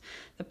things.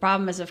 The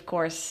problem is, of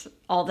course,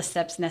 all the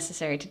steps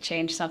necessary to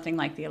change something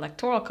like the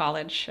Electoral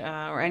College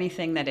or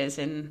anything that is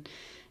in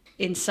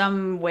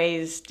some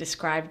ways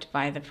described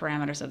by the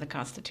parameters of the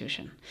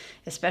Constitution,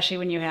 especially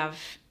when you have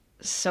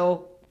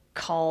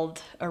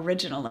so-called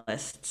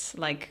originalists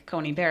like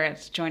Coney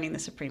Barrett joining the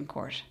Supreme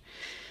Court.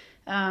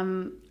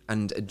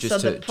 And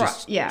just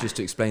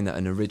to explain that,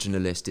 an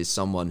originalist is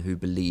someone who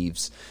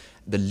believes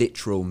the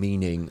literal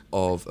meaning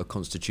of a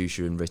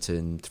constitution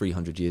written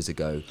 300 years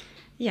ago,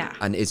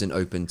 and isn't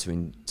open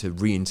to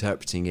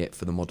reinterpreting it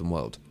for the modern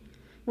world.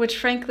 Which,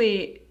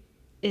 frankly,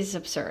 is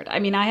absurd. I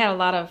mean, I had a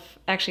lot of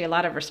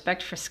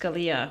respect for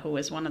Scalia, who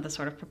was one of the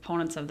sort of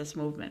proponents of this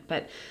movement.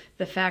 But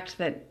the fact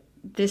that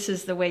this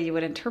is the way you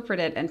would interpret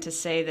it, and to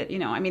say that,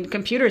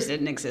 computers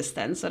didn't exist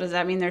then, so does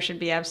that mean there should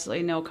be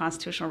absolutely no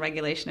constitutional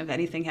regulation of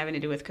anything having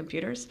to do with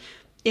computers?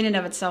 In and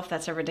of itself,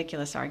 that's a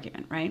ridiculous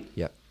argument, right?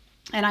 Yeah.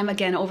 And I'm,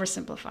 again,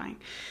 oversimplifying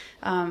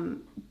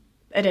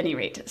at any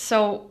rate.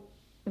 So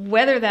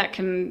whether that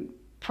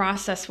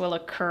process will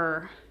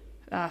occur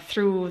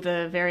through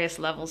the various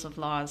levels of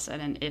laws,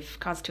 and if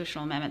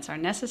constitutional amendments are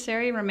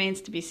necessary, remains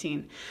to be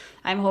seen.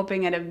 I'm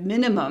hoping at a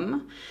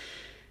minimum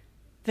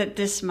that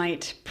this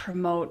might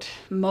promote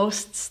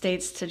most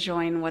states to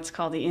join what's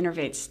called the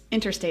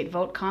Interstate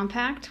Vote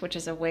Compact, which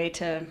is a way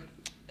to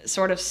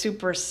sort of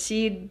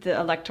supersede the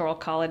Electoral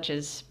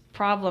College's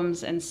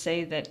problems and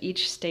say that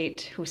each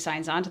state who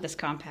signs on to this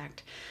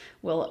compact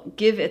will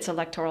give its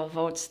electoral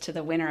votes to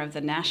the winner of the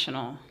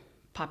national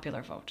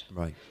popular vote.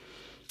 Right.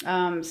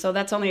 So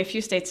that's only a few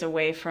states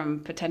away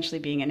from potentially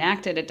being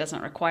enacted. It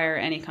doesn't require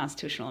any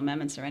constitutional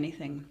amendments or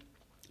anything.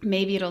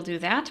 Maybe it'll do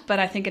that, but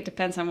I think it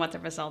depends on what the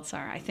results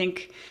are. I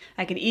think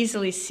I could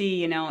easily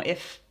see,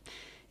 if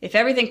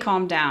everything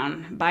calmed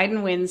down,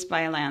 Biden wins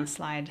by a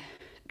landslide,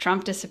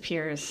 Trump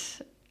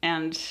disappears,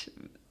 and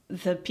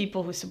the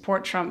people who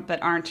support Trump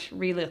but aren't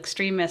real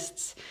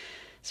extremists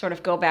sort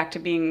of go back to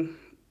being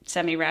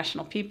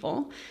semi-rational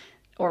people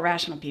or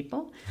rational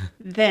people,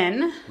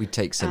 then... We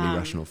take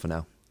semi-rational for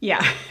now.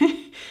 Yeah.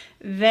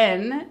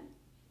 Then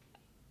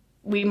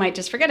we might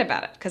just forget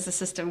about it because the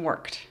system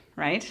worked,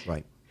 right?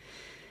 Right.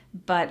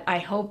 But I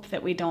hope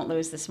that we don't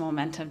lose this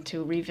momentum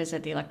to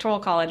revisit the Electoral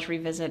College,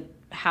 revisit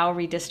how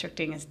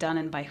redistricting is done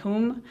and by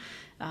whom,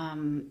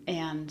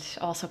 and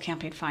also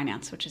campaign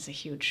finance, which is a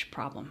huge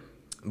problem.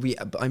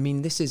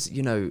 This is,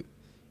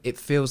 it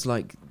feels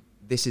like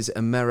this is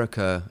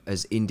America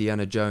as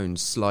Indiana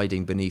Jones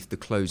sliding beneath the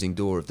closing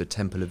door of the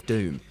Temple of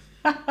Doom.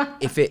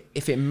 If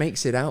it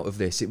makes it out of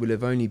this, it will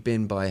have only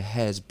been by a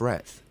hair's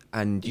breadth.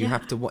 And you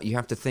have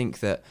to think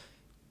that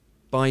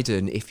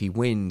Biden, if he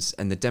wins,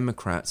 and the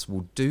Democrats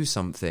will do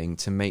something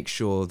to make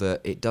sure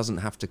that it doesn't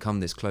have to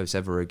come this close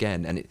ever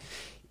again, and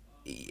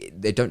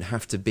they don't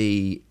have to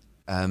be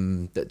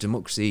that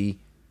democracy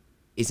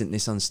isn't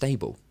this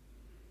unstable.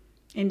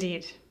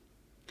 Indeed.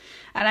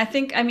 And I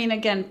think,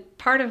 again,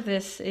 part of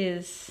this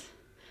is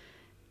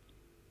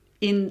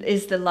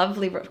the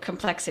lovely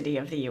complexity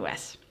of the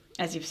U.S.,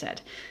 as you've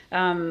said.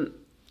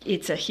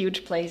 It's a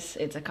huge place,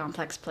 it's a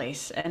complex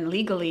place, and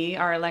legally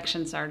our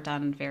elections are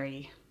done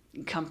very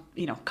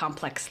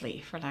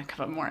complexly, for lack of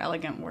a more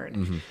elegant word.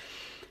 Mm-hmm.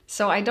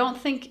 So I don't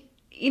think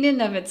in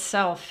and of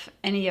itself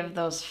any of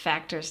those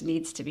factors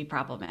needs to be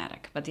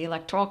problematic. But the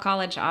Electoral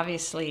College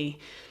obviously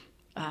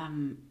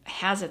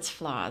has its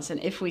flaws.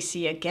 And if we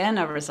see again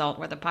a result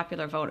where the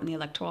popular vote and the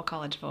Electoral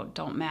College vote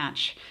don't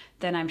match,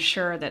 then I'm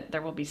sure that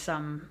there will be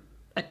some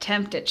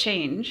attempt at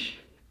change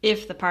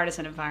if the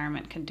partisan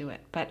environment can do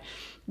it. But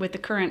with the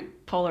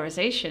current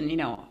polarization,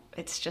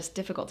 it's just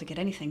difficult to get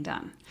anything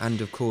done. And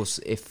of course,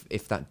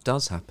 if that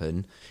does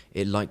happen,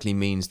 it likely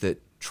means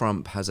that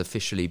Trump has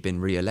officially been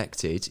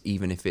re-elected,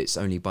 even if it's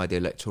only by the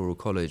Electoral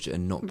College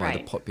and not by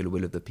the popular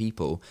will of the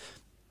people.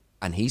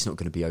 And he's not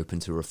going to be open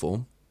to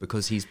reform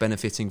because he's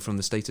benefiting from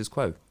the status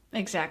quo.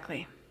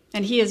 Exactly.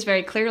 And he has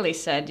very clearly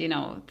said,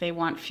 they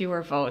want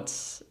fewer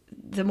votes.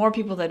 The more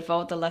people that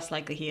vote, the less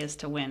likely he is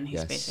to win.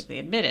 He's basically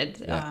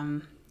admitted,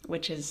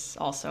 which is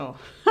also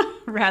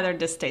rather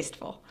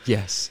distasteful.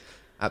 Yes.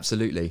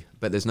 Absolutely,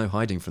 but there's no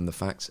hiding from the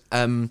facts.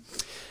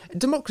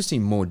 Democracy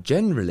more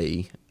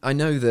generally, I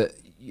know that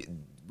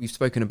we've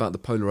spoken about the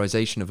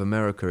polarisation of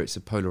America. It's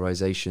a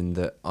polarisation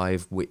that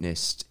I've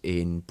witnessed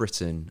in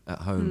Britain at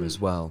home as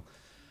well.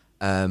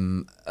 A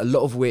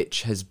lot of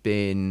which has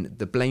been,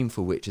 the blame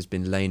for which has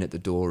been laying at the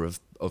door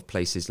of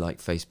places like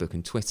Facebook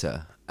and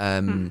Twitter.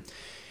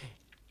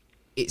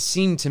 It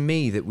seemed to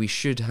me that we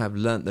should have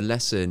learnt the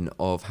lesson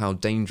of how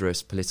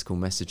dangerous political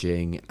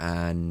messaging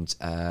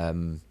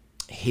and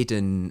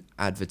hidden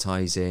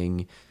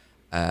advertising,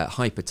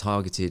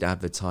 hyper-targeted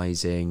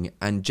advertising,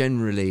 and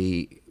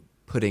generally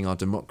putting our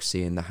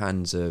democracy in the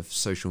hands of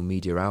social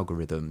media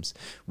algorithms.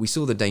 We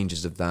saw the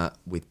dangers of that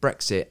with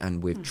Brexit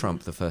and with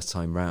Trump the first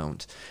time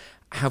round.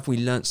 Have we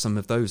learnt some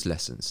of those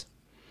lessons?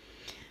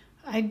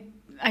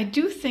 I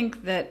do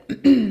think that,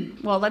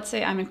 well, let's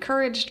say I'm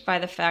encouraged by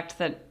the fact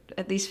that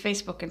at least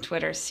Facebook and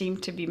Twitter seem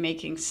to be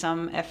making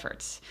some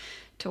efforts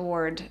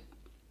toward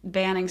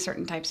banning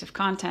certain types of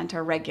content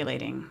or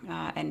regulating,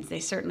 and they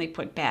certainly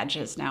put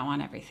badges now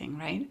on everything,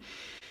 right?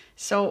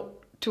 So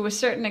to a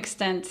certain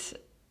extent,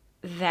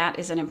 that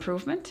is an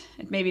improvement.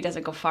 It maybe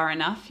doesn't go far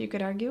enough, you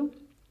could argue.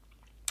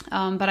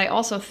 But I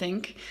also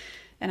think,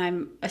 and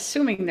I'm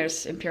assuming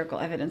there's empirical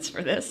evidence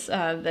for this,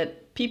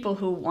 that people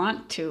who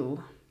want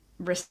to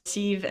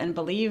receive and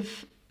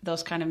believe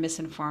those kind of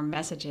misinformed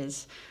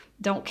messages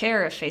don't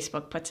care if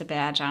Facebook puts a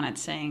badge on it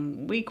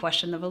saying, we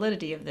question the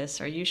validity of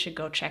this, or you should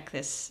go check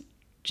this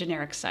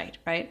generic site,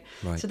 right?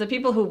 So the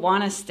people who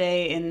want to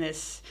stay in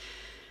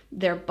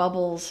their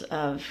bubbles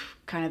of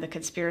kind of the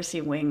conspiracy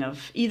wing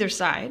of either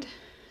side,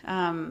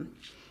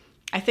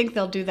 I think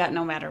they'll do that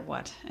no matter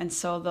what. And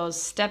so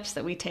those steps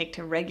that we take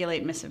to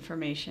regulate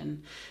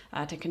misinformation,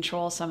 to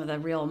control some of the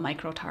real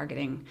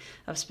micro-targeting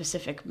of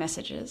specific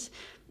messages,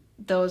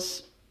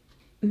 those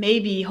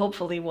maybe,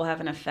 hopefully, will have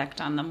an effect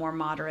on the more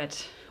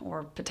moderate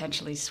or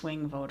potentially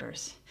swing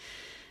voters.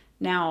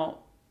 Now,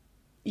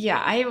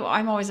 yeah,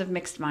 I'm always of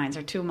mixed minds,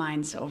 or two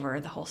minds, over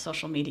the whole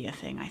social media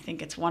thing. I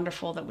think it's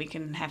wonderful that we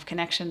can have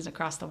connections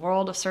across the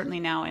world.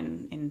 Certainly now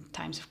in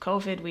times of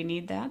COVID, we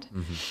need that.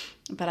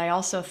 Mm-hmm. But I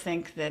also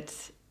think that,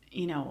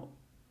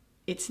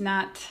 it's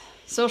not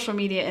social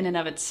media in and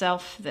of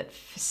itself that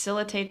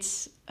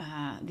facilitates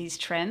these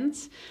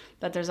trends,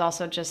 but there's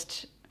also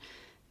just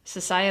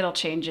societal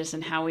changes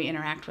in how we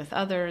interact with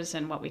others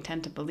and what we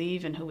tend to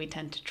believe and who we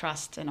tend to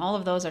trust. And all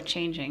of those are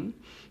changing.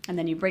 And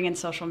then you bring in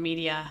social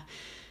media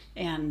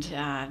and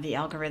the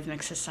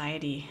algorithmic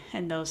society,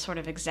 and those sort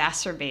of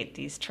exacerbate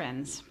these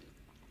trends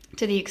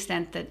to the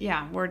extent that,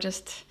 we're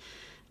just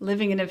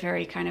living in a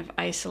very kind of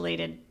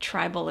isolated,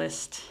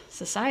 tribalist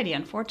society,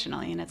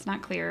 unfortunately, and it's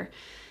not clear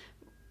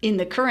in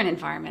the current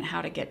environment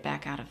how to get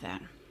back out of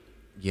that.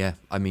 Yeah,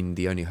 I mean,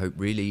 the only hope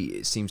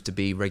really seems to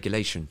be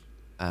regulation.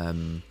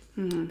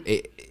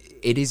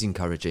 It is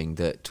encouraging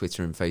that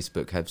Twitter and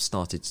Facebook have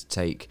started to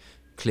take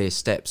clear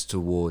steps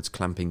towards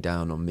clamping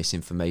down on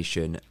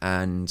misinformation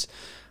and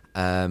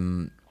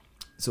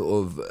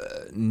sort of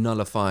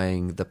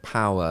nullifying the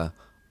power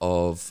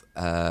of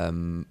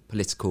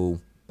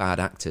political bad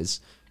actors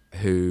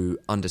who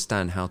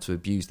understand how to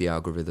abuse the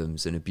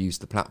algorithms and abuse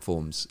the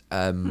platforms.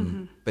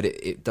 But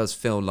it does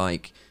feel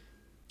like,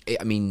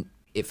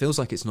 it feels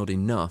like it's not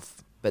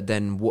enough. But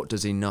then what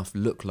does enough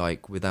look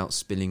like without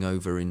spilling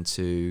over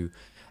into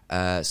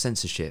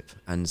censorship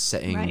and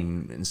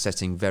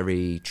setting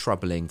very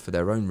troubling, for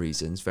their own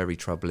reasons, very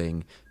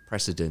troubling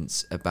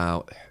precedents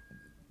about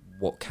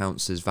what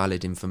counts as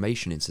valid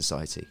information in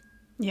society?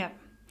 Yeah,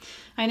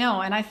 I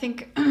know. And I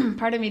think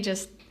part of me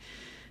just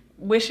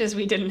wishes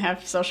we didn't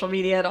have social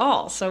media at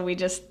all. So we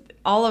just,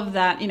 all of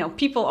that,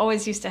 people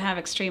always used to have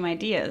extreme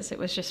ideas. It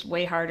was just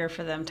way harder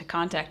for them to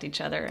contact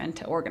each other and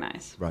to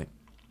organize. Right.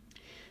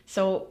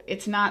 So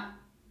it's not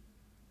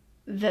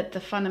that the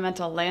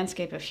fundamental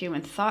landscape of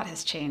human thought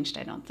has changed,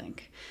 I don't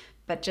think,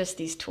 but just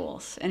these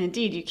tools. And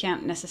indeed, you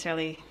can't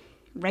necessarily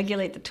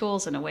regulate the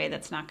tools in a way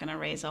that's not going to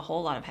raise a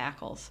whole lot of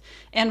hackles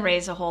and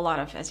raise a whole lot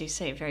of, as you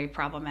say, very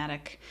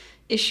problematic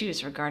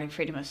issues regarding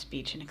freedom of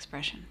speech and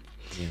expression.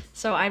 Yeah.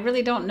 So I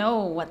really don't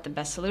know what the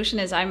best solution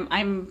is. I'm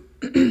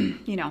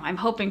I'm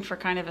hoping for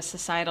kind of a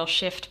societal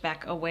shift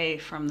back away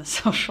from the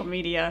social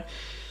media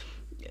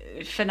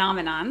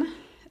phenomenon,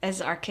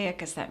 as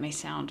archaic as that may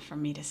sound for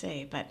me to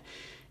say, but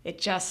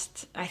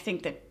I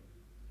think that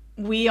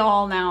we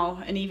all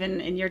now, and even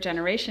in your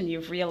generation,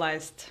 you've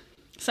realized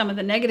some of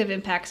the negative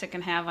impacts it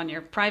can have on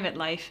your private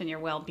life and your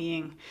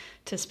well-being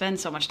to spend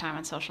so much time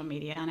on social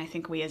media. And I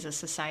think we as a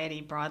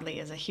society broadly,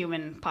 as a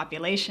human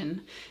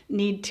population,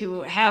 need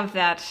to have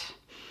that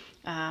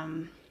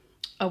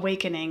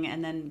awakening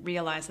and then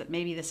realize that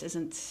maybe this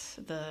isn't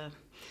the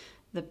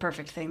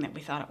perfect thing that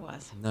we thought it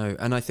was. No,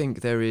 and I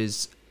think there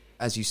is,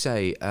 as you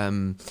say,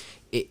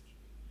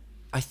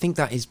 I think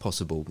that is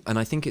possible. And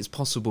I think it's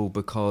possible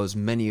because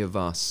many of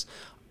us,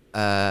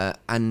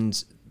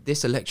 and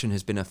this election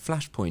has been a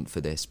flashpoint for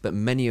this, but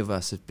many of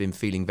us have been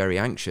feeling very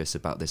anxious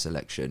about this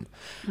election.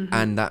 Mm-hmm.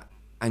 And that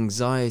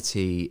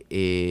anxiety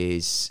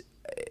is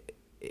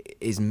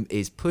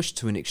pushed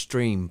to an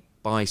extreme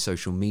by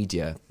social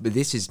media. But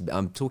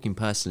I'm talking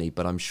personally,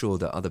 but I'm sure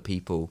that other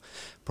people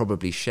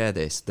probably share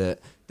this, that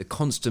the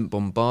constant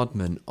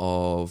bombardment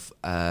of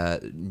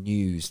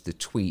news, the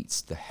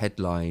tweets, the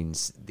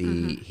headlines,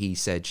 the he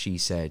said, she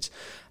said,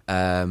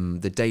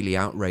 the daily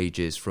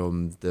outrages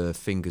from the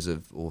fingers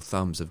or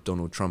thumbs of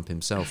Donald Trump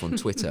himself on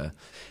Twitter,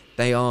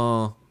 they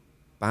are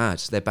bad.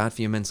 They're bad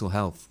for your mental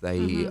health.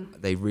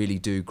 They really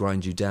do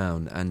grind you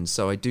down. And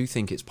so I do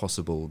think it's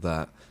possible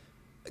that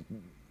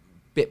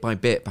bit by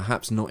bit,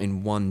 perhaps not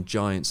in one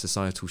giant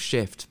societal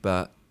shift,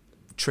 but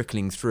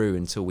trickling through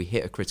until we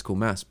hit a critical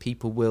mass,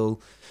 people will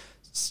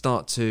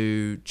start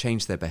to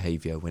change their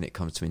behaviour when it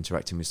comes to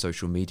interacting with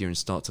social media and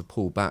start to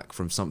pull back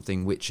from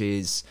something which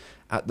is,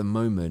 at the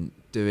moment,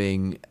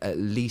 doing at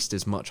least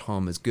as much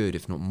harm as good,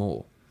 if not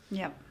more.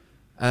 Yep.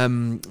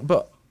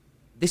 But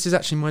this is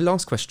actually my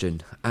last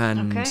question,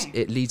 and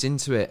it leads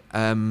into it.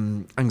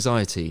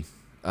 Anxiety.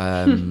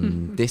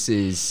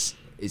 It's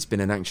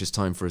been an anxious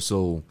time for us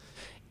all.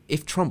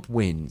 If Trump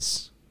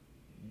wins,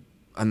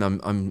 and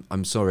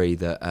I'm sorry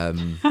that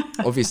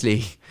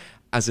obviously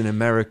as an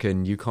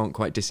American you can't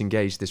quite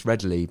disengage this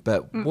readily,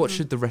 but what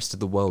should the rest of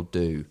the world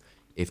do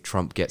if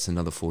Trump gets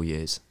another 4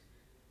 years?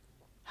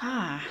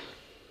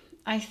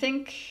 I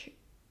think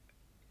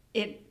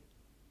it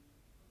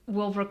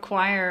will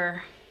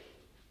require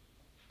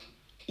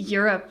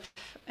Europe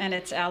and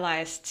its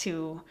allies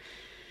to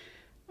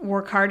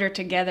work harder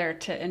together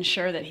to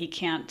ensure that he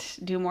can't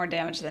do more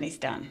damage than he's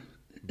done.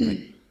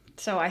 Right.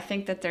 So I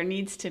think that there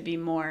needs to be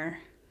more.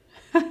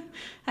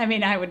 I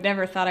mean, I would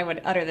never thought I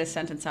would utter this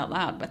sentence out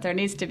loud, but there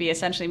needs to be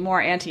essentially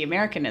more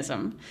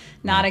anti-Americanism,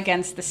 not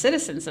against the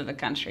citizens of the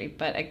country,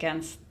 but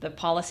against the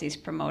policies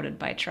promoted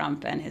by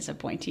Trump and his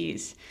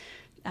appointees,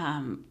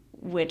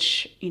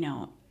 which,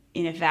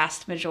 in a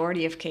vast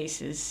majority of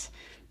cases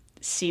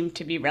seem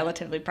to be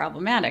relatively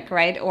problematic,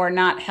 right? Or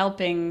not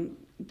helping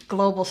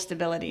global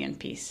stability and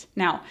peace.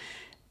 Now,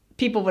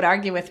 people would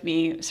argue with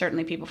me,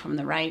 certainly people from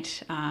the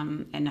right,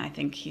 and I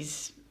think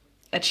he's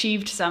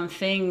achieved some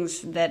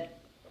things that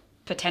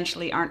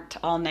potentially aren't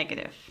all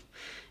negative.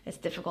 It's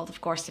difficult,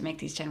 of course, to make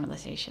these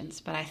generalizations,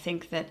 but I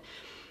think that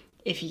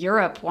if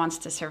Europe wants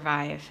to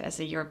survive as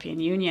a European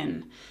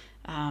Union,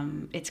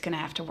 it's going to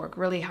have to work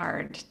really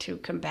hard to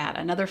combat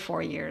another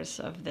 4 years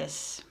of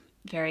this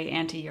very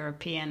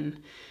anti-European,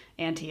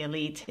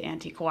 anti-elite,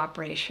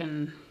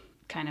 anti-cooperation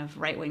kind of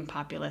right-wing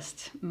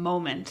populist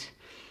moment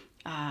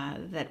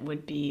that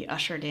would be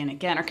ushered in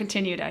again, or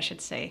continued, I should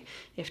say,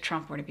 if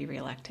Trump were to be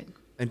reelected.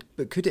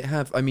 But could it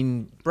have, I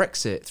mean,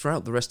 Brexit,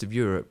 throughout the rest of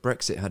Europe,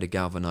 Brexit had a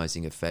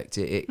galvanising effect.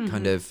 It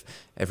kind of,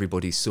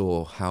 everybody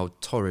saw how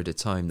torrid a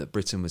time that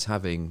Britain was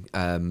having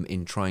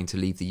in trying to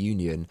leave the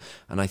Union.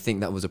 And I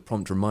think that was a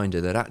prompt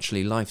reminder that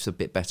actually life's a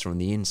bit better on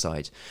the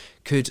inside.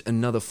 Could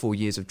another 4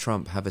 years of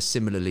Trump have a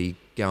similarly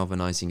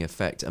galvanising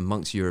effect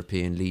amongst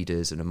European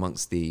leaders and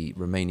amongst the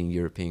remaining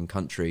European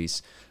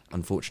countries,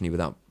 unfortunately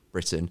without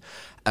Britain,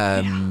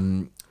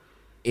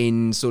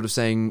 in sort of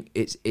saying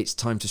it's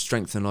time to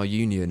strengthen our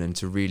union and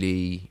to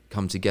really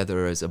come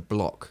together as a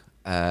bloc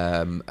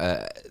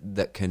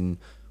that can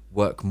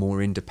work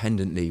more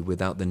independently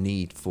without the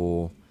need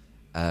for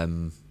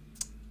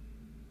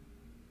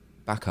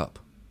backup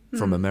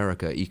from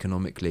America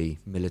economically,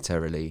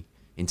 militarily,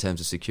 in terms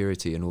of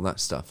security and all that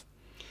stuff?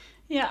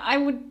 Yeah, I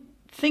would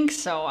think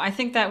so. I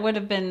think that would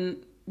have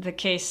been the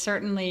case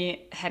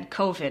certainly had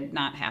COVID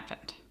not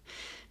happened.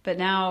 But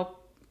now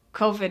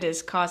COVID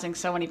is causing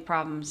so many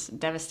problems,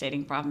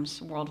 devastating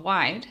problems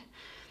worldwide,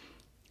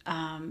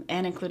 and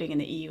including in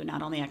the EU,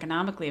 not only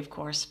economically, of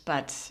course,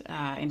 but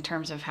in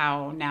terms of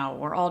how now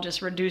we're all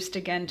just reduced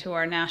again to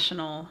our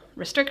national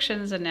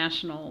restrictions and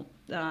national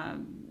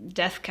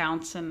death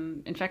counts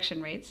and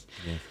infection rates,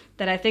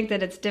 that I think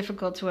that it's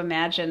difficult to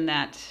imagine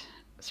that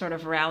sort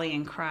of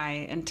rallying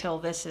cry until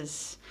this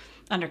is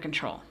under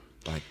control.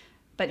 Right.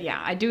 But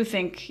yeah, I do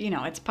think,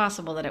 it's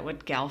possible that it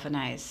would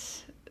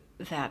galvanize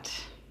that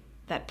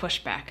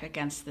pushback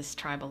against this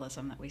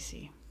tribalism that we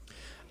see.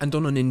 And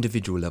on an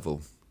individual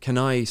level, can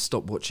I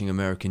stop watching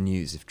American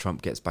news if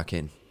Trump gets back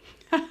in?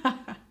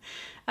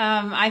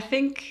 I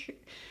think,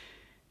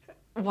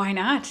 why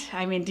not?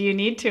 I mean, do you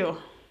need to?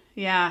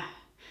 Yeah.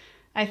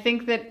 I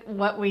think that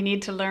what we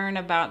need to learn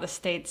about the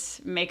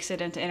States makes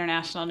it into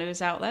international news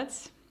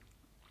outlets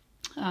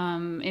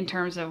in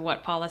terms of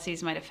what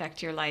policies might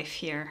affect your life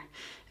here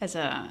as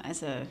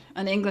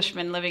an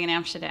Englishman living in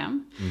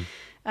Amsterdam.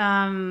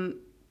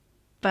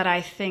 But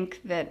I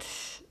think that,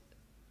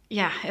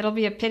 it'll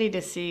be a pity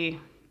to see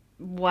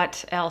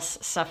what else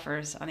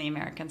suffers on the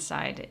American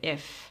side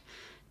if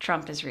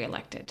Trump is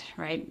reelected,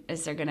 right?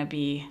 Is there going to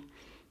be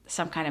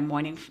some kind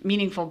of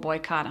meaningful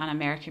boycott on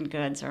American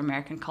goods or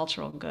American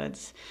cultural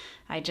goods?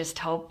 I just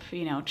hope,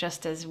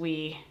 just as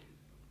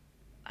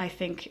I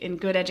think in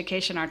good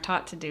education are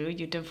taught to do,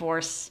 you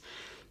divorce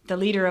the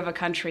leader of a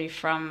country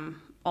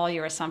from all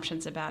your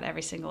assumptions about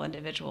every single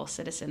individual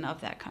citizen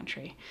of that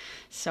country.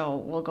 So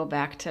we'll go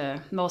back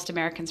to most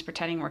Americans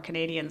pretending we're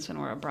Canadians when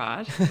we're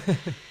abroad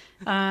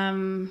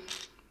and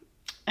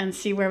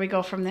see where we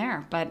go from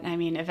there. But I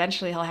mean,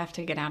 eventually he'll have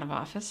to get out of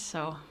office.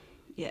 So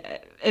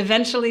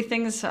eventually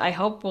things, I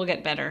hope, will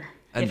get better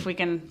if we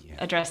can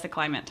address the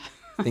climate.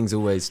 things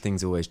always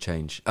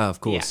change. Of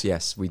course,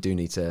 yes, we do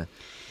need to,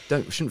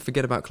 shouldn't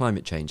forget about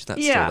climate change.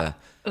 That's still there.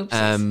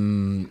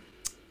 Oops.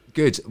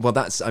 Good. Well,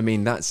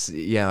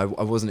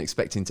 I wasn't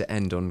expecting to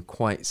end on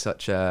quite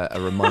such a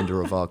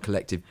reminder of our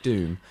collective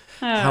doom.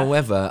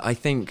 However, I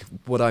think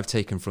what I've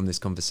taken from this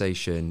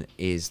conversation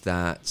is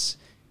that,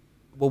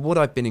 what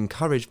I've been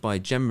encouraged by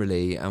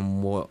generally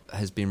and what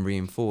has been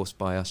reinforced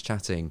by us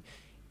chatting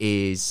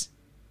is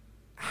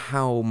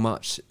how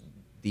much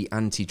the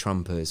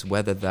anti-Trumpers,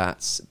 whether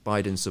that's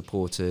Biden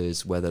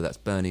supporters, whether that's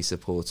Bernie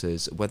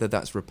supporters, whether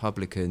that's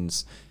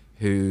Republicans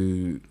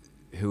who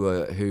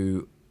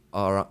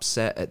are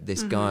upset at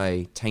this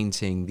guy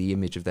tainting the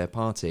image of their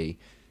party,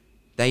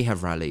 they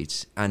have rallied.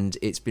 And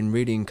it's been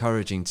really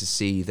encouraging to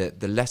see that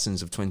the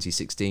lessons of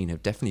 2016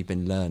 have definitely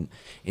been learned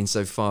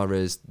insofar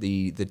as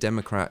the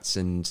Democrats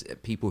and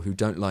people who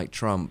don't like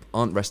Trump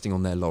aren't resting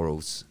on their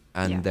laurels.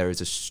 And there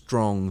is a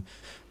strong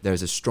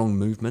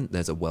movement,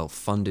 there's a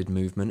well-funded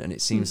movement, and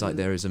it seems like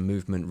there is a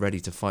movement ready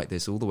to fight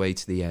this all the way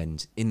to the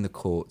end, in the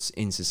courts,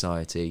 in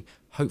society,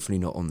 hopefully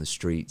not on the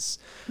streets,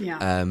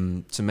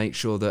 to make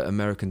sure that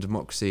American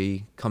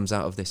democracy comes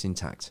out of this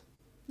intact.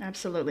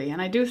 Absolutely.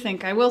 And I do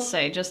think, I will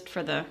say, just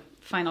for the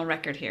final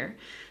record here,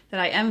 that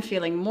I am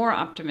feeling more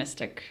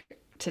optimistic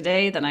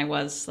today than I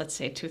was, let's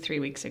say,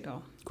 2-3 weeks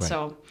ago. Great.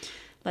 So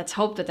let's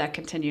hope that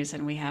continues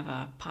and we have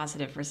a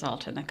positive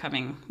result in the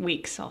coming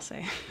weeks, I'll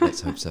say.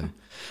 Let's hope so.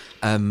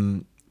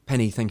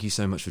 Penny, thank you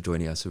so much for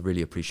joining us. I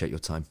really appreciate your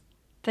time.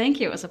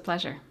 Thank you. It was a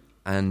pleasure.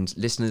 And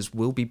listeners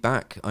will be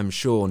back, I'm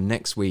sure,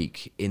 next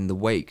week in the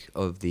wake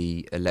of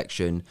the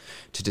election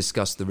to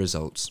discuss the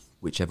results,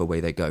 whichever way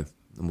they go.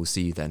 And we'll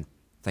see you then.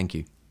 Thank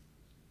you.